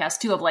different podcast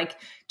too, of like,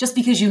 just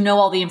because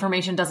all the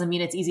information doesn't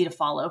mean it's easy to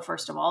follow,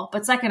 first of all.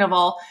 But second of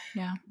all,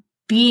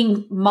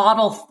 being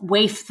model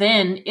waif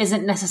thin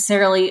isn't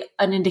necessarily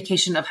an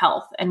indication of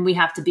health. And we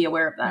have to be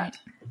aware of that. Right.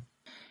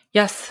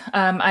 Yes,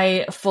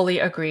 I fully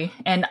agree.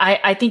 And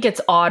I think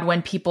it's odd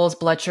when people's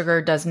blood sugar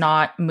does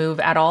not move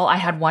at all. I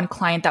had one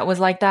client that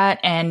was like that,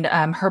 and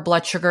her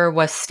blood sugar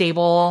was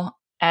stable,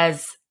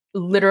 as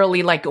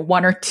literally like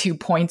 1 or 2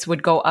 points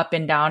would go up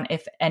and down,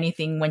 if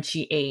anything, when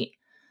she ate.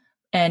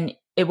 And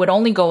it would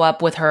only go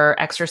up with her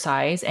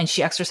exercise, and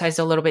she exercised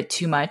a little bit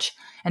too much.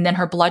 And then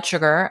her blood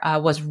sugar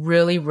was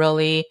really,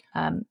 really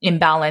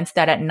imbalanced,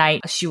 that at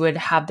night she would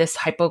have this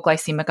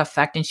hypoglycemic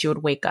effect and she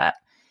would wake up.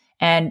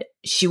 and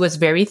she was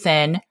very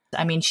thin.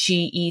 I mean,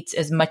 she eats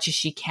as much as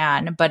she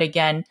can, but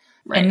again,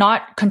 and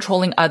not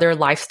controlling other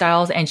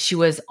lifestyles. And she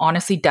was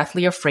honestly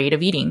deathly afraid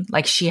of eating.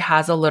 Like she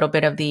has a little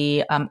bit of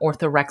the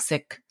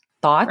orthorexic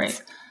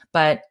thoughts,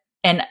 but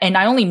and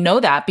I only know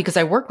that because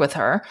I worked with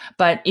her.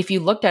 But if you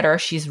looked at her,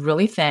 she's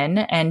really thin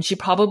and she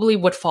probably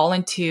would fall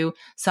into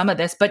some of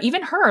this. But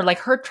even her, like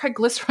her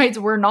triglycerides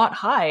were not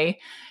high.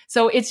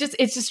 So it's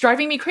just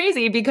driving me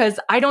crazy because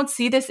I don't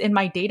see this in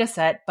my data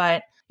set.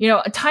 But, you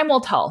know, time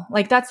will tell.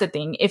 Like that's the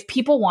thing. If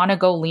people want to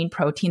go lean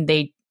protein,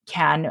 they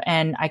can.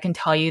 And I can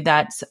tell you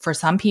that for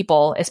some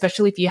people,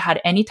 especially if you had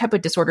any type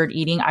of disordered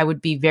eating, I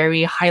would be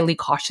very highly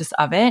cautious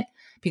of it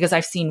because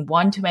I've seen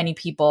one too many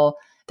people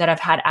that have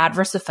had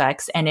adverse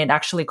effects and it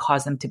actually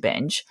caused them to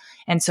binge.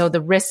 And so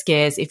the risk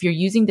is if you're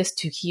using this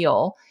to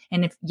heal,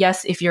 and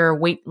if your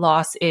weight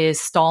loss is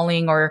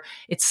stalling or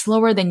it's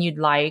slower than you'd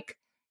like,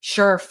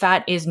 sure,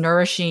 fat is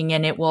nourishing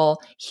and it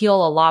will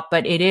heal a lot,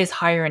 but it is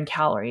higher in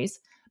calories.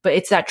 But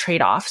it's that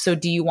trade-off. So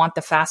do you want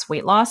the fast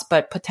weight loss,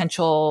 but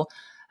potential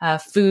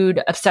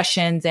food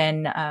obsessions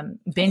and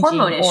binging?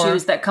 Hormone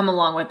issues that come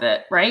along with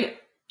it, right?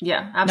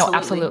 Yeah, absolutely. No,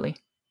 absolutely.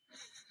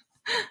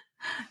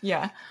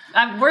 Yeah.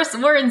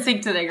 We're in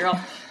sync today, girl.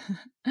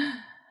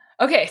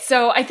 Okay,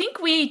 so I think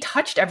we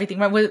touched everything.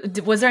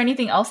 Was there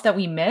anything else that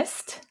we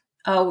missed?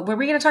 Oh, were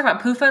we going to talk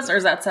about PUFAs or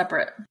is that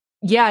separate?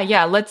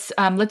 Yeah. Let's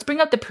bring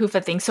up the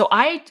PUFA thing. So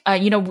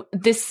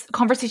this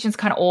conversation is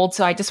kind of old,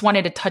 so I just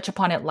wanted to touch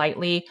upon it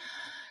lightly.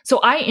 So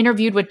I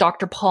interviewed with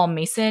Dr. Paul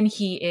Mason.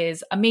 He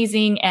is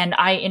amazing, and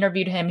I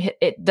interviewed him.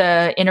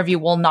 The interview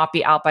will not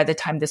be out by the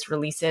time this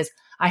releases.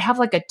 I have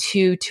like a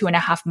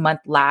 2.5 month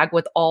lag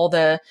with all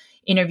the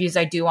interviews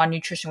I do on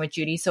Nutrition with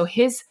Judy. So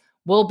his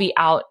will be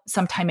out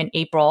sometime in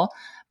April.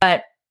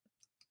 But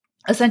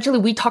essentially,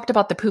 we talked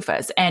about the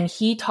PUFAs, and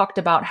he talked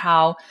about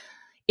how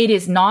it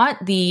is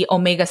not the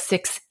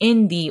omega-6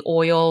 in the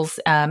oils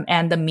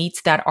and the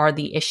meats that are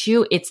the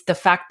issue. It's the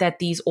fact that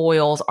these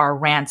oils are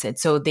rancid.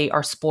 So they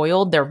are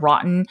spoiled, they're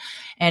rotten.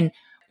 And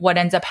what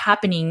ends up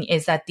happening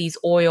is that these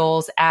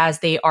oils, as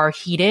they are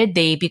heated,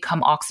 they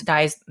become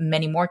oxidized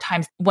many more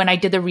times. When I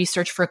did the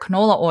research for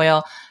canola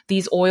oil,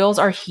 these oils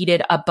are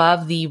heated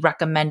above the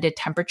recommended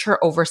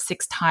temperature over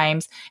 6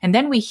 times. And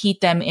then we heat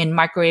them in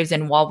microwaves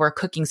and while we're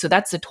cooking. So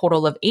that's a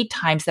total of 8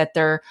 times that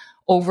they're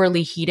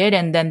overly heated,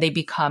 and then they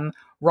become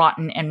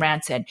rotten and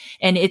rancid.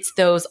 And it's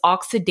those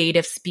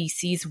oxidative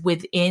species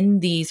within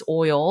these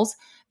oils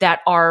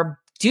that are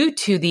due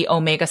to the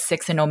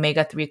omega-6 and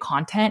omega-3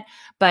 content,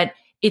 but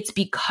it's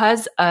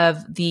because of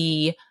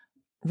the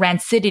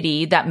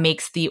rancidity that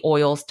makes the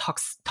oils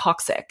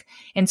toxic.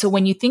 And so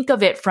when you think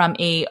of it from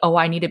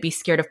I need to be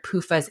scared of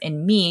PUFAs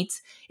in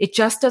meats, it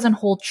just doesn't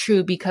hold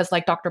true because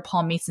like Dr.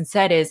 Paul Mason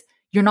said is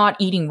you're not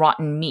eating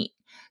rotten meat.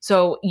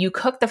 So you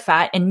cook the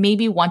fat and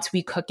maybe once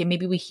we cook it,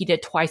 maybe we heat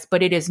it twice,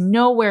 but it is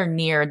nowhere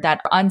near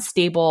that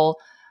unstable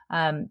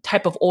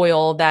type of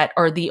oil that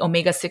are the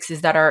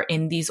omega-6s that are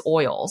in these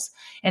oils.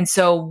 And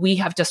so we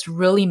have just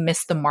really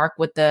missed the mark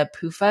with the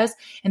PUFAs.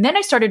 And then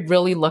I started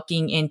really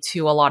looking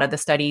into a lot of the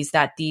studies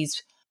that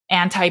these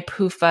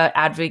anti-PUFA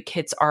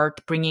advocates are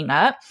bringing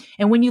up.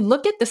 And when you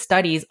look at the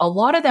studies, a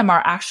lot of them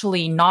are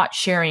actually not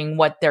sharing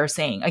what they're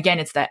saying. Again,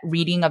 it's that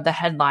reading of the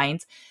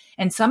headlines.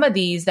 And some of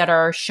these that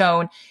are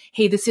shown,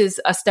 hey, this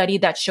is a study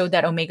that showed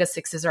that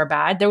omega-6s are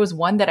bad. There was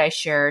one that I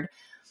shared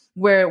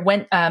where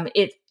when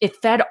it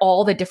fed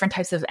all the different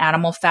types of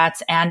animal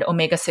fats and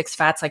omega-6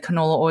 fats like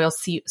canola oil,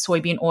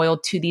 soybean oil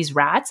to these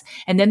rats.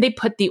 And then they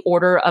put the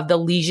order of the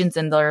lesions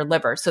in their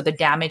liver, so the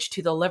damage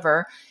to the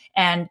liver.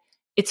 And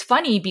it's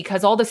funny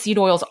because all the seed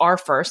oils are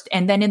first,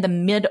 and then in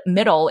the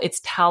middle,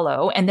 it's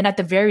tallow. And then at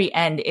the very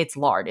end, it's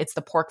lard. It's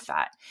the pork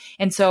fat.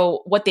 And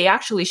so what they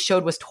actually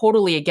showed was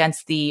totally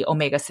against the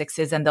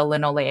omega-6s and the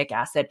linoleic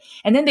acid.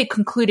 And then they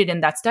concluded in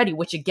that study,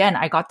 which again,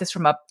 I got this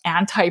from an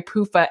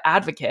anti-PUFA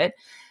advocate.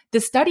 The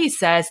study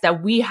says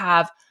that we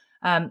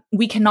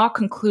cannot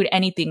conclude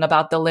anything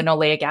about the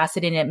linoleic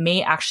acid, and it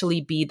may actually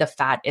be the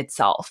fat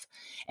itself.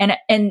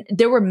 And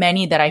there were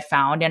many that I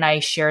found, and I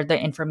shared the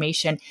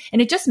information.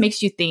 And it just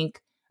makes you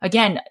think,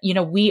 again,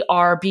 we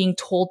are being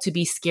told to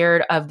be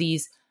scared of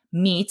these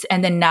meats,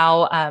 and then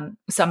now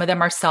some of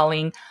them are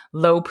selling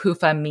low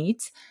PUFA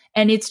meats.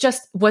 And it's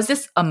just, was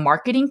this a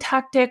marketing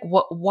tactic?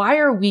 Why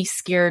are we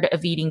scared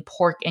of eating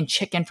pork and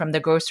chicken from the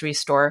grocery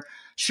store?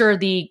 Sure,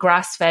 the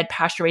grass-fed,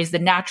 pasture-raised, the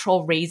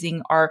natural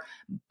raising are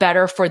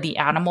better for the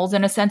animals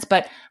in a sense,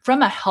 but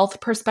from a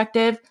health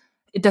perspective,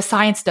 the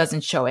science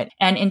doesn't show it.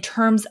 And in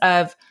terms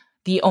of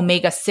the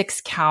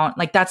omega-6 count,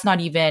 like that's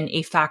not even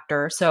a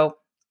factor. So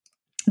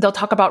they'll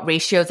talk about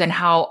ratios and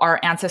how our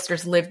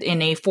ancestors lived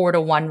in a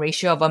 4-to-1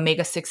 ratio of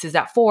omega-6s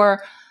at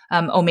 4,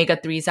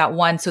 omega-3s at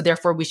 1. So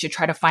therefore, we should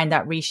try to find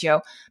that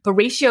ratio. But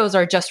ratios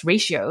are just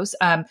ratios.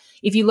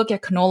 If you look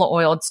at canola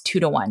oil, it's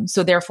 2-to-1.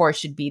 So therefore, it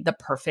should be the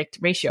perfect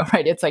ratio,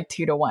 right? It's like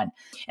 2-to-1.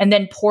 And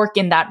then pork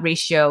in that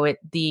ratio,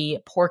 the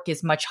pork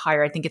is much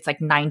higher. I think it's like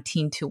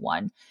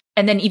 19-to-1.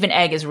 And then even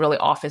egg is really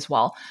off as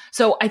well.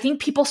 So I think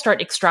people start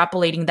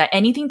extrapolating that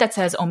anything that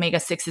says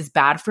omega-6 is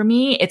bad for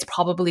me, it's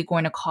probably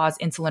going to cause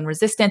insulin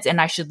resistance and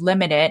I should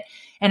limit it.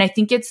 And I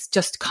think it's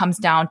just comes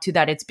down to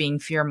that it's being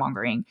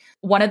fear-mongering.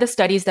 One of the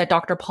studies that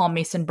Dr. Paul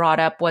Mason brought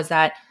up was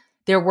that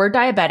there were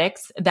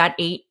diabetics that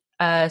ate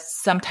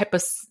some type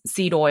of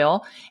seed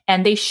oil.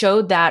 And they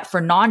showed that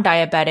for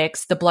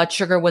non-diabetics, the blood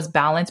sugar was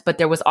balanced, but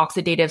there was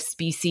oxidative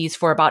species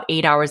for about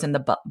 8 hours in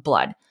the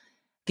blood.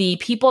 The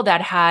people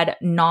that had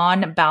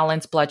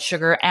non-balanced blood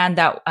sugar and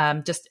that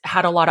just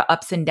had a lot of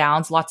ups and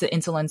downs, lots of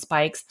insulin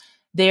spikes,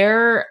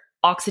 their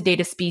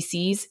oxidative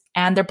species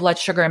and their blood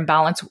sugar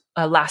imbalance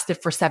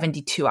lasted for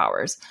 72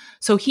 hours.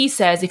 So he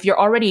says if you're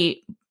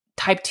already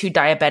type 2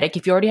 diabetic,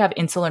 if you already have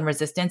insulin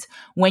resistance,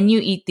 when you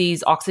eat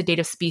these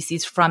oxidative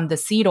species from the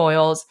seed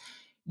oils,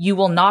 you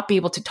will not be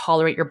able to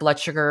tolerate your blood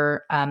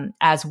sugar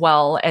as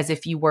well as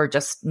if you were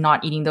just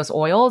not eating those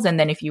oils and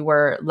then if you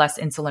were less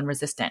insulin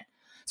resistant.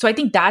 So I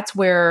think that's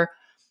where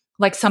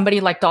like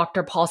somebody like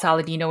Dr. Paul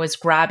Saladino is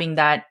grabbing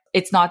that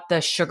it's not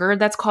the sugar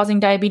that's causing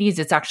diabetes,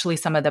 it's actually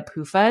some of the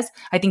PUFAs.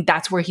 I think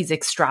that's where he's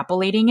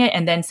extrapolating it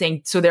and then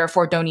saying, so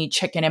therefore don't eat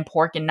chicken and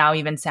pork and now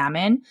even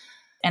salmon.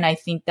 And I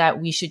think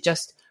that we should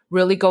just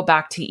really go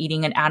back to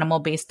eating an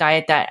animal-based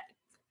diet that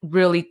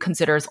really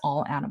considers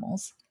all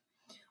animals.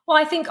 Well,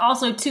 I think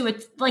also too,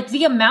 it's like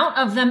the amount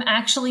of them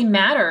actually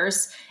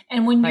matters.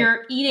 And when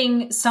you're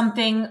eating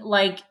something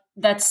like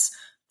that's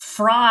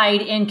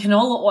fried in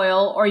canola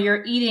oil or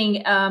you're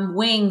eating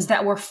wings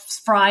that were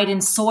fried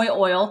in soy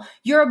oil,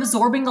 you're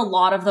absorbing a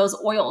lot of those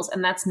oils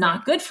and that's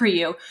not good for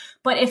you.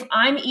 But if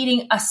I'm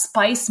eating a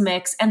spice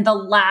mix and the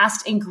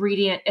last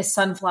ingredient is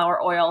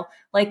sunflower oil,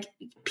 like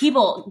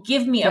people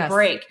give me a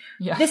break.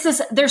 Yeah.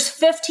 There's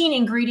 15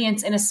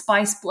 ingredients in a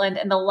spice blend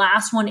and the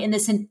last one in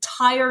this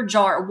entire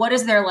jar. What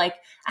is there, like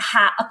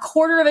a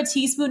quarter of a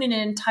teaspoon in an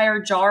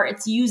entire jar?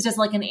 It's used as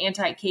like an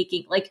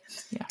anti-caking. Like,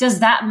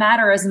 does that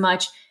matter as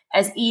much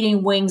as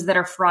eating wings that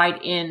are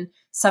fried in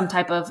some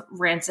type of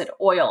rancid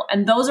oil?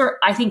 And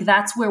I think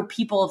that's where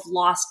people have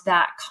lost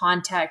that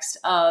context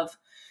of,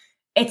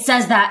 it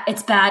says that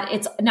it's bad.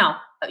 It's no,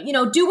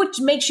 do what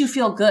makes you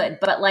feel good.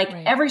 But like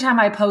every time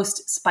I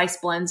post spice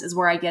blends is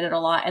where I get it a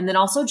lot. And then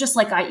also just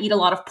like I eat a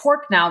lot of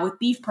pork now with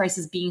beef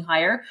prices being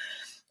higher.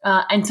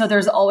 And so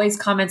there's always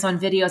comments on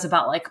videos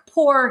about like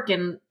pork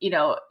and,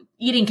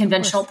 eating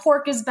conventional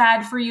pork is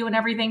bad for you and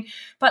everything.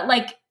 But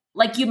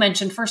like you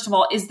mentioned, first of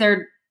all,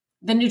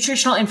 the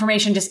nutritional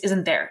information just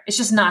isn't there. It's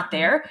just not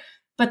there.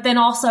 But then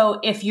also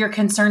if you're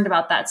concerned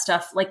about that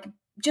stuff, like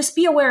just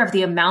be aware of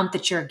the amount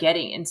that you're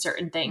getting in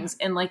certain things.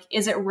 And like,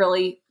 is it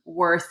really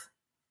worth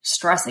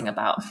stressing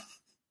about?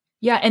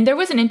 Yeah. And there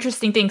was an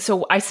interesting thing.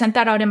 So I sent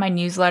that out in my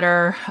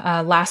newsletter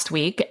last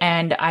week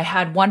and I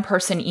had one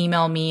person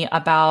email me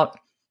about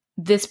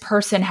this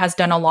person has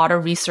done a lot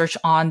of research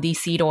on these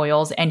seed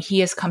oils and he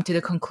has come to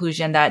the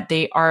conclusion that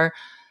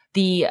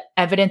the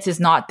evidence is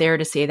not there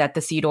to say that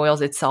the seed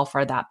oils itself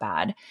are that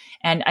bad.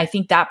 And I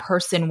think that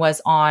person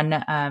was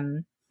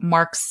on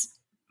Mark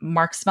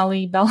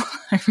Smelly Bell.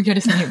 I forget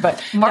his name,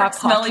 but Mark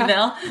Smelly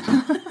Bell.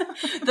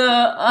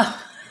 The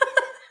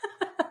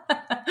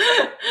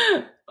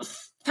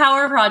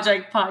Power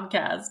Project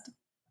podcast.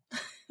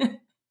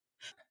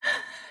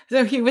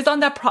 So he was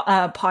on that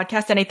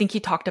podcast and I think he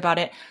talked about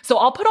it. So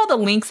I'll put all the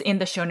links in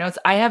the show notes.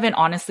 I haven't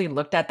honestly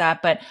looked at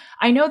that, but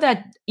I know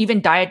that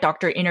even Diet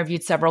Doctor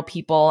interviewed several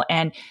people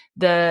and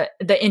the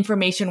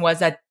information was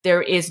that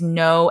there is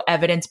no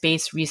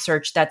evidence-based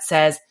research that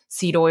says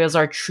seed oils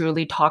are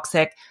truly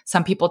toxic.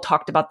 Some people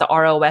talked about the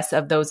ROS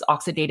of those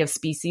oxidative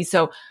species.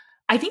 So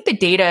I think the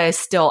data is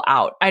still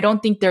out. I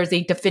don't think there's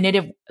a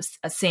definitive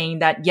saying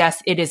that,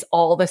 yes, it is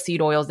all the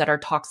seed oils that are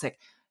toxic.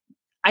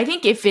 I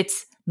think if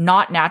it's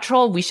not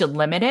natural, we should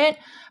limit it.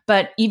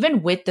 But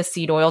even with the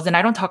seed oils, and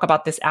I don't talk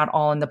about this at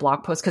all in the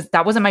blog post because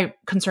that wasn't my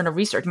concern of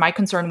research. My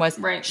concern was,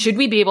 should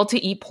we be able to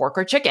eat pork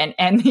or chicken?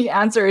 And the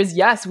answer is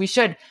yes, we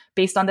should,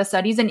 based on the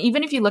studies. And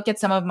even if you look at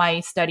some of my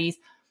studies,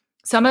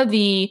 some of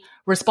the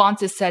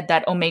responses said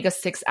that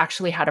omega-6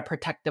 actually had a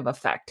protective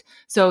effect.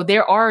 So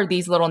there are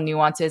these little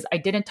nuances. I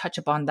didn't touch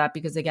upon that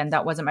because, again,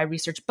 that wasn't my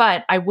research.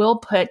 But I will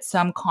put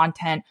some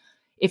content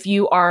if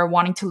you are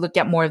wanting to look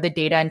at more of the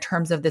data in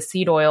terms of the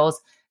seed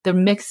oils.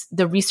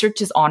 The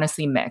research is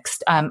honestly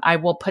mixed. I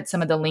will put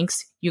some of the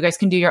links. You guys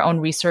can do your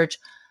own research.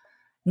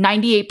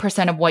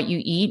 98% of what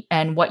you eat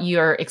and what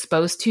you're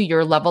exposed to,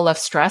 your level of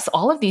stress,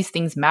 all of these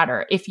things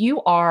matter. If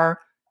you are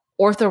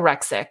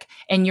orthorexic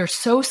and you're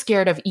so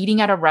scared of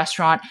eating at a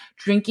restaurant,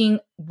 drinking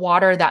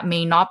water that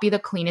may not be the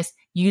cleanest,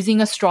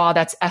 using a straw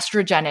that's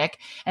estrogenic,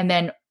 and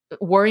then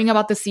worrying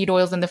about the seed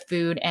oils in the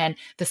food and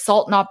the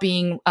salt not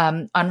being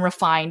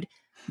unrefined,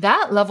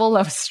 that level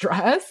of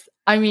stress,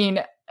 I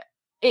mean,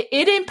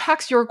 it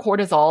impacts your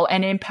cortisol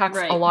and impacts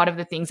a lot of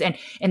the things. And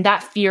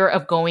that fear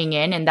of going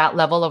in and that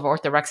level of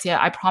orthorexia,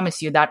 I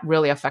promise you that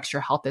really affects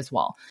your health as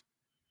well.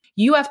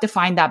 You have to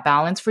find that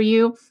balance for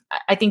you.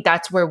 I think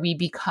that's where we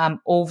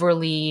become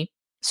overly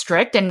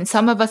strict, and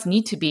some of us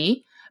need to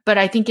be, but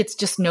I think it's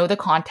just know the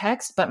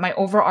context. But my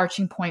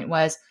overarching point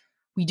was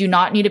We do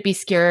not need to be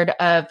scared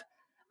of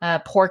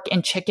pork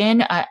and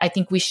chicken. I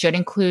think we should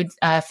include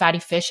fatty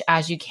fish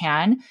as you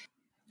can.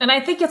 And I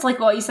think it's like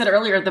what you said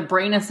earlier, the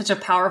brain is such a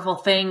powerful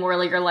thing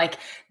where you're like,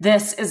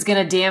 this is going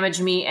to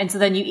damage me. And so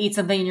then you eat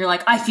something and you're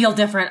like, I feel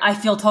different. I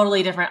feel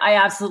totally different. I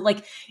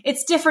absolutely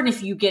it's different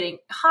if you getting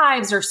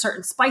hives or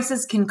certain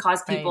spices can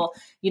cause people,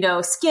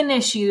 skin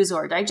issues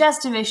or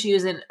digestive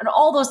issues. And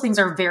all those things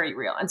are very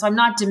real. And so I'm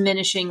not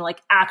diminishing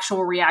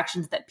actual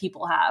reactions that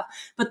people have,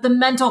 but the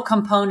mental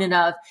component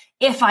of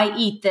if I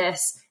eat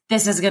this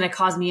is going to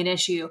cause me an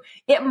issue.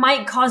 It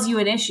might cause you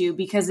an issue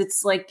because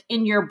it's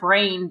in your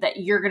brain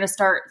that you're going to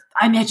start,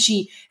 I'm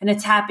itchy and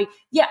it's happy.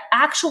 Yeah,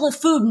 actual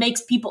food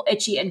makes people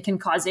itchy and can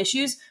cause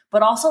issues,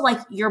 but also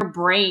your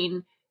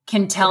brain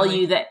can tell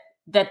you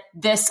that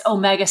this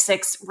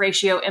omega-6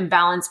 ratio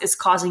imbalance is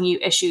causing you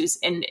issues.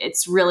 And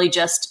it's really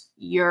just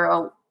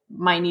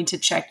might need to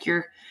check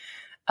your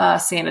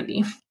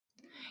sanity.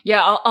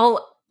 Yeah,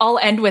 I'll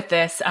end with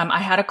this. I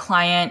had a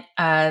client,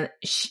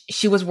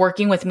 she was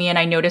working with me and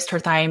I noticed her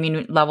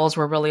thiamine levels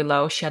were really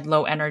low. She had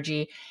low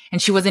energy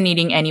and she wasn't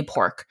eating any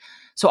pork.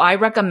 So I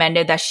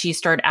recommended that she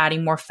start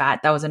adding more fat.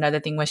 That was another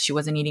thing, was she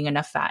wasn't eating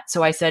enough fat.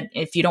 So I said,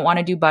 if you don't want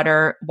to do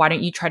butter, why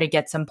don't you try to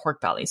get some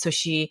pork belly? So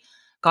she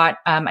got,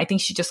 I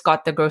think she just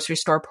got the grocery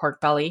store pork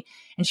belly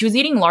and she was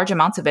eating large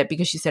amounts of it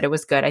because she said it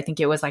was good. I think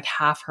it was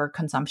half her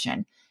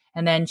consumption.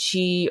 And then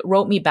she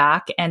wrote me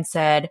back and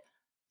said,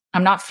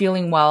 I'm not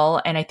feeling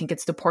well, and I think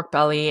it's the pork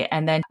belly.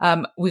 And then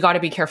we got to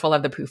be careful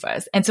of the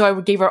PUFAs. And so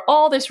I gave her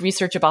all this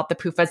research about the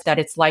PUFAs, that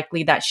it's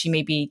likely that she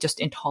may be just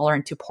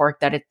intolerant to pork,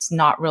 that it's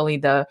not really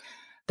the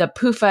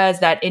PUFAs,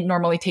 that it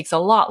normally takes a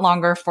lot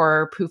longer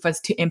for PUFAs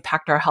to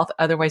impact our health.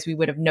 Otherwise, we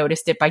would have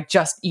noticed it by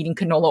just eating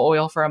canola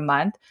oil for a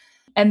month.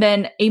 And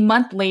then a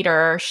month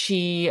later,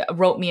 she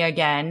wrote me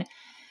again.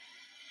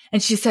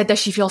 And she said that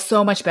she feels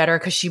so much better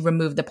because she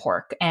removed the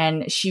pork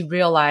and she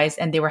realized,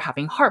 and they were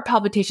having heart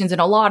palpitations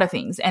and a lot of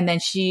things. And then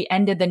she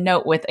ended the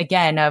note with,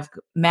 again, of,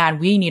 man,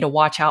 we need to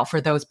watch out for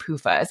those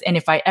PUFAs. And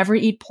if I ever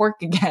eat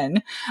pork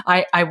again,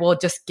 I will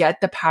just get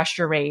the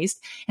pasture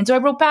raised. And so I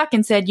wrote back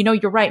and said,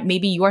 you're right.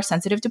 Maybe you are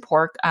sensitive to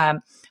pork,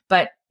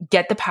 but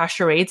get the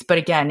pasture raised. But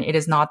again, it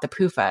is not the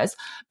PUFAs.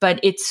 But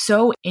it's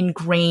so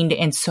ingrained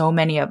in so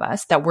many of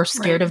us that we're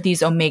scared of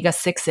these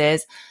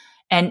omega-6s.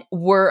 And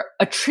we're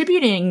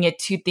attributing it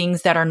to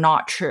things that are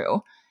not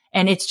true.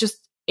 And it's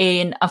just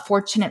an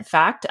unfortunate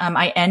fact.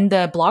 I end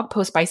the blog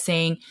post by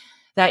saying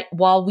that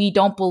while we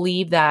don't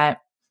believe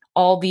that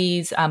all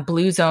these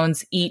blue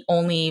zones eat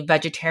only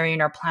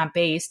vegetarian or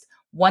plant-based,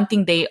 one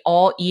thing they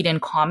all eat in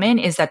common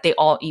is that they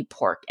all eat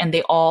pork and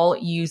they all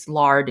use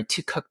lard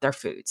to cook their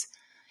foods.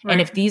 Right.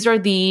 And if these are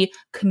the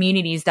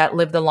communities that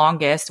live the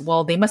longest,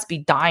 well, they must be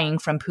dying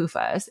from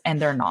PUFAs,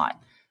 and they're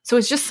not. So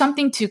it's just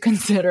something to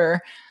consider.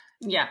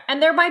 Yeah.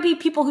 And there might be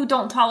people who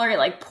don't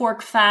tolerate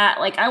pork fat.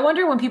 I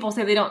wonder when people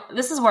say they don't,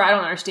 this is where I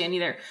don't understand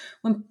either.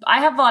 When I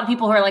have a lot of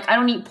people who are I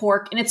don't eat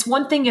pork, and it's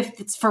one thing if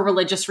it's for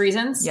religious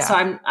reasons. Yeah.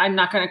 So I'm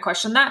not going to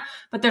question that.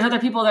 But there's other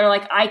people that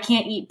are I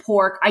can't eat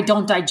pork. I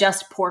don't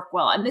digest pork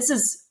well. And this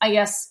is, I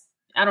guess,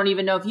 I don't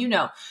even know if you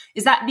know,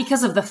 is that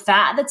because of the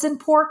fat that's in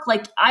pork?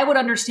 I would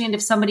understand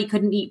if somebody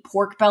couldn't eat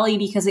pork belly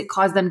because it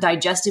caused them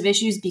digestive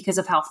issues because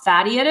of how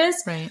fatty it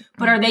is. Right.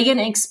 But are they going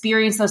to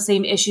experience those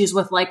same issues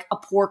with a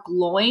pork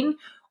loin?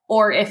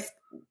 Or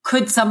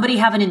could somebody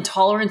have an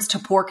intolerance to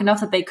pork enough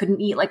that they couldn't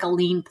eat a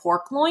lean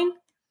pork loin?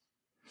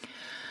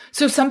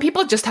 So some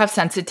people just have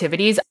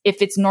sensitivities.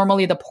 If it's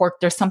normally the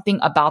pork, there's something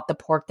about the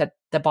pork that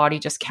the body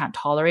just can't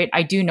tolerate.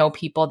 I do know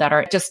people that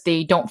are just,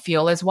 they don't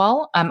feel as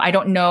well. I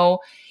don't know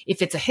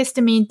if it's a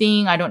histamine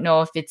thing. I don't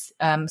know if it's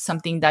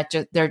something that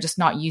they're just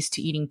not used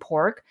to eating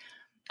pork.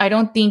 I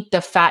don't think the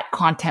fat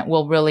content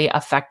will really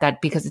affect that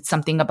because it's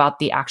something about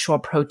the actual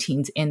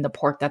proteins in the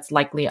pork that's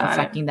likely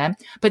affecting them.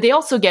 But they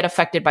also get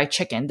affected by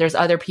chicken. There's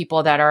other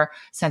people that are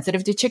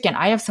sensitive to chicken.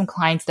 I have some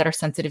clients that are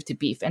sensitive to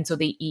beef, and so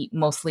they eat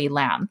mostly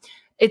lamb.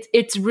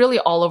 It's really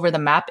all over the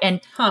map. And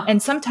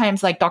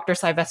sometimes, like Dr.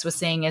 Saives was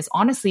saying, is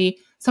honestly,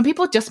 some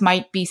people just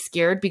might be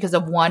scared because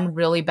of one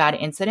really bad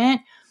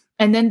incident.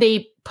 And then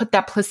they put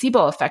that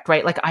placebo effect,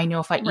 right? I know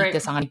if I eat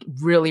this, I'm going to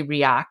really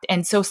react.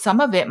 And so some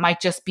of it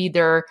might just be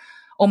they're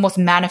almost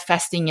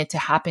manifesting it to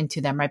happen to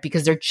them, right?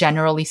 Because they're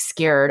generally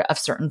scared of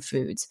certain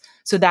foods.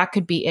 So that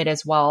could be it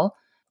as well.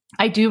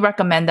 I do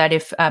recommend that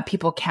if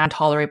people can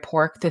tolerate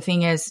pork, the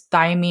thing is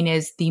thiamine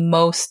is the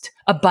most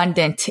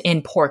abundant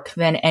in pork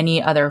than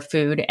any other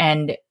food.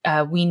 And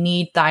we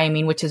need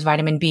thiamine, which is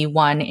vitamin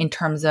B1, in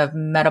terms of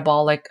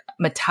metabolic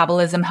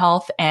metabolism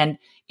health. And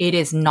it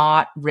is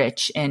not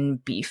rich in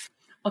beef.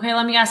 Okay,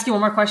 let me ask you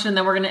one more question, and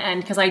then we're going to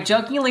end, because I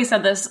jokingly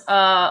said this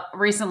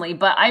recently,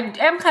 but I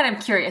am kind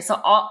of curious. So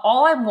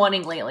all I'm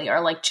wanting lately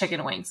are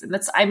chicken wings, and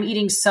I'm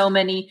eating so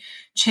many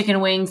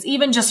chicken wings,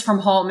 even just from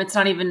home. It's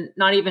not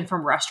even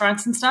from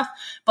restaurants and stuff.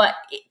 But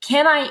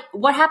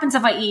what happens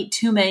if I eat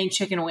too many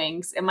chicken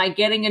wings? Am I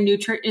getting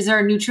is there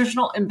a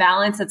nutritional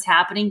imbalance that's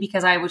happening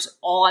because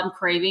all I'm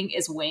craving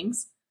is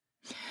wings?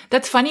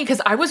 That's funny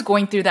because I was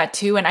going through that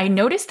too. And I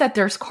noticed that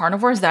there's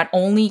carnivores that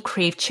only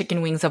crave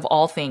chicken wings of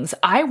all things.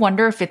 I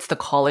wonder if it's the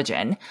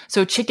collagen.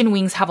 So chicken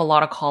wings have a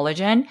lot of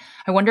collagen.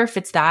 I wonder if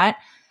it's that.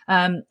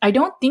 I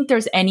don't think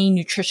there's any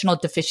nutritional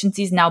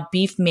deficiencies. Now,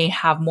 beef may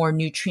have more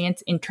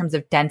nutrients in terms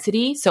of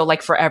density. So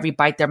like for every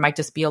bite, there might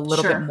just be a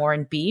little bit more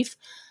in beef.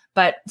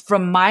 But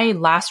from my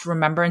last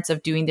remembrance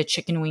of doing the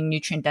chicken wing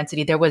nutrient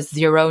density, there was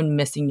 0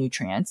 missing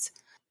nutrients.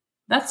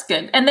 That's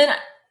good. And then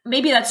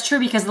maybe that's true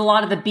because a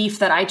lot of the beef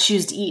that I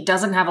choose to eat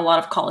doesn't have a lot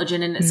of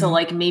collagen in it. Mm-hmm. So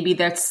like maybe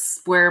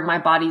that's where my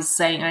body's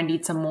saying I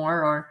need some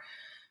more, or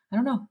I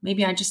don't know,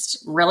 maybe I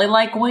just really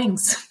like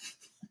wings.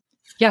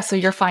 Yeah. So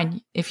you're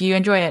fine. If you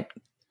enjoy it,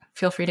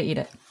 feel free to eat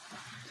it.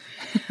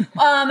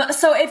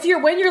 So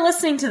when you're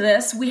listening to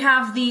this, we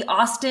have the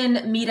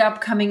Austin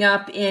meetup coming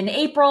up in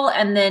April,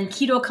 and then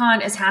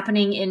KetoCon is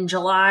happening in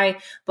July.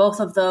 Both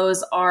of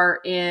those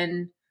are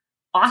in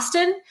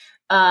Austin.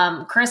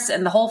 Chris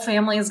and the whole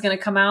family is going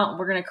to come out.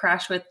 We're going to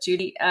crash with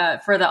Judy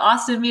for the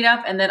Austin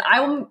meetup. And then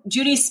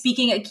Judy's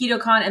speaking at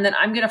KetoCon, and then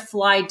I'm going to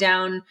fly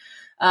down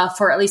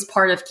for at least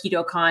part of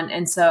KetoCon.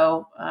 And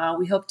so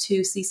we hope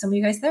to see some of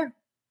you guys there.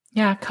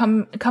 Yeah,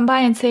 come by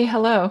and say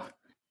hello.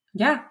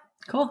 Yeah,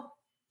 cool.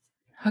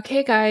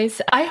 Okay,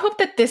 guys. I hope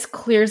that this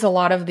clears a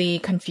lot of the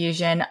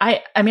confusion.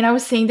 I mean, I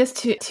was saying this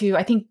to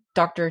I think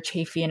Dr.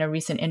 Chafee in a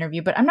recent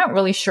interview, but I'm not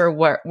really sure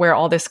where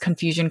all this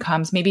confusion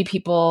comes. Maybe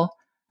people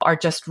are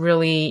just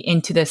really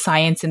into the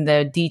science and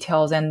the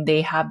details, and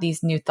they have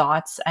these new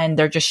thoughts and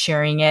they're just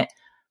sharing it.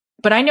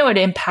 But I know it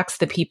impacts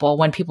the people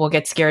when people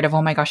get scared of,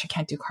 oh my gosh, I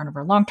can't do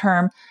carnivore long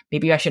term.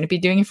 Maybe I shouldn't be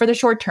doing it for the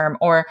short term,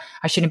 or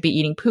I shouldn't be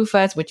eating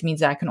PUFAs, which means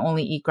that I can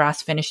only eat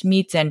grass finished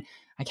meats and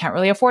I can't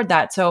really afford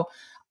that. So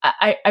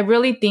I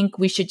really think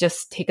we should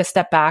just take a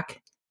step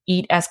back,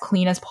 eat as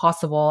clean as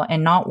possible,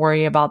 and not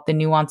worry about the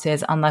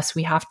nuances unless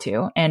we have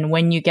to. And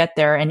when you get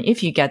there, and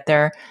if you get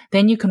there,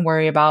 then you can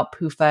worry about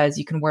PUFAs,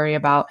 you can worry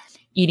about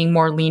eating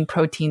more lean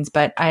proteins.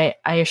 But I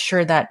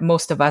assure that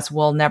most of us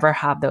will never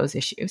have those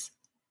issues.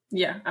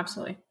 Yeah,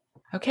 absolutely.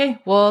 Okay,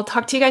 we'll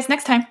talk to you guys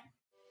next time.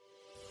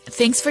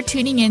 Thanks for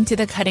tuning in to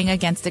the Cutting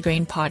Against the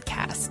Grain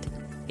podcast.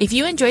 If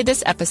you enjoyed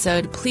this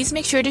episode, please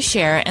make sure to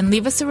share and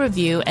leave us a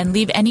review and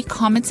leave any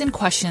comments and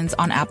questions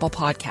on Apple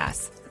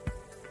Podcasts.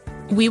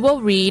 We will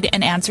read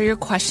and answer your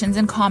questions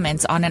and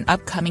comments on an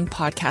upcoming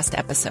podcast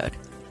episode.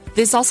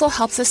 This also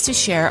helps us to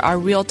share our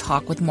real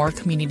talk with more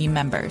community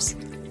members.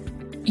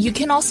 You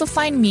can also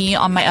find me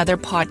on my other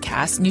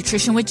podcast,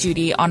 Nutrition with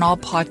Judy, on all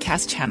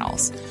podcast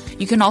channels.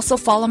 You can also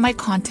follow my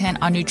content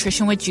on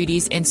Nutrition with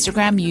Judy's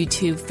Instagram,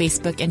 YouTube,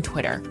 Facebook, and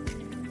Twitter.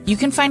 You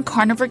can find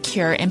Carnivore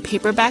Cure in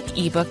paperback,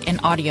 ebook,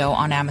 and audio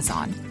on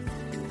Amazon.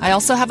 I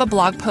also have a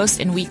blog post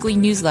and weekly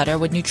newsletter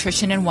with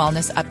nutrition and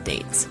wellness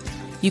updates.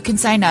 You can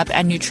sign up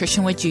at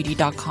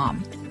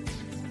nutritionwithjudy.com.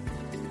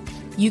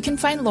 You can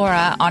find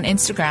Laura on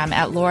Instagram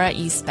at Laura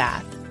E.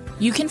 Spath.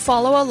 You can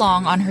follow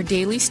along on her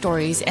daily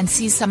stories and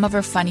see some of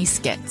her funny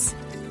skits.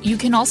 You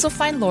can also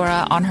find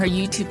Laura on her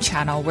YouTube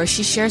channel where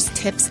she shares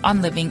tips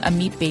on living a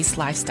meat-based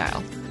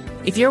lifestyle.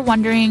 If you're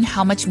wondering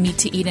how much meat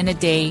to eat in a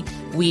day,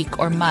 week,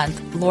 or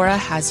month, Laura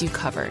has you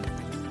covered.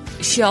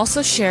 She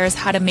also shares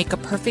how to make a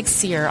perfect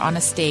sear on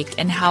a steak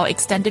and how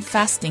extended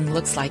fasting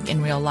looks like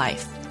in real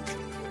life.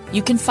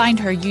 You can find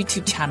her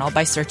YouTube channel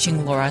by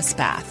searching Laura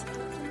Spath.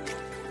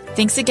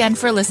 Thanks again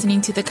for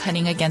listening to the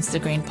Cutting Against the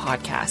Grain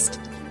podcast.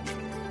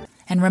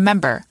 And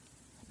remember,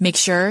 make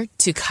sure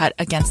to cut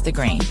against the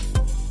grain.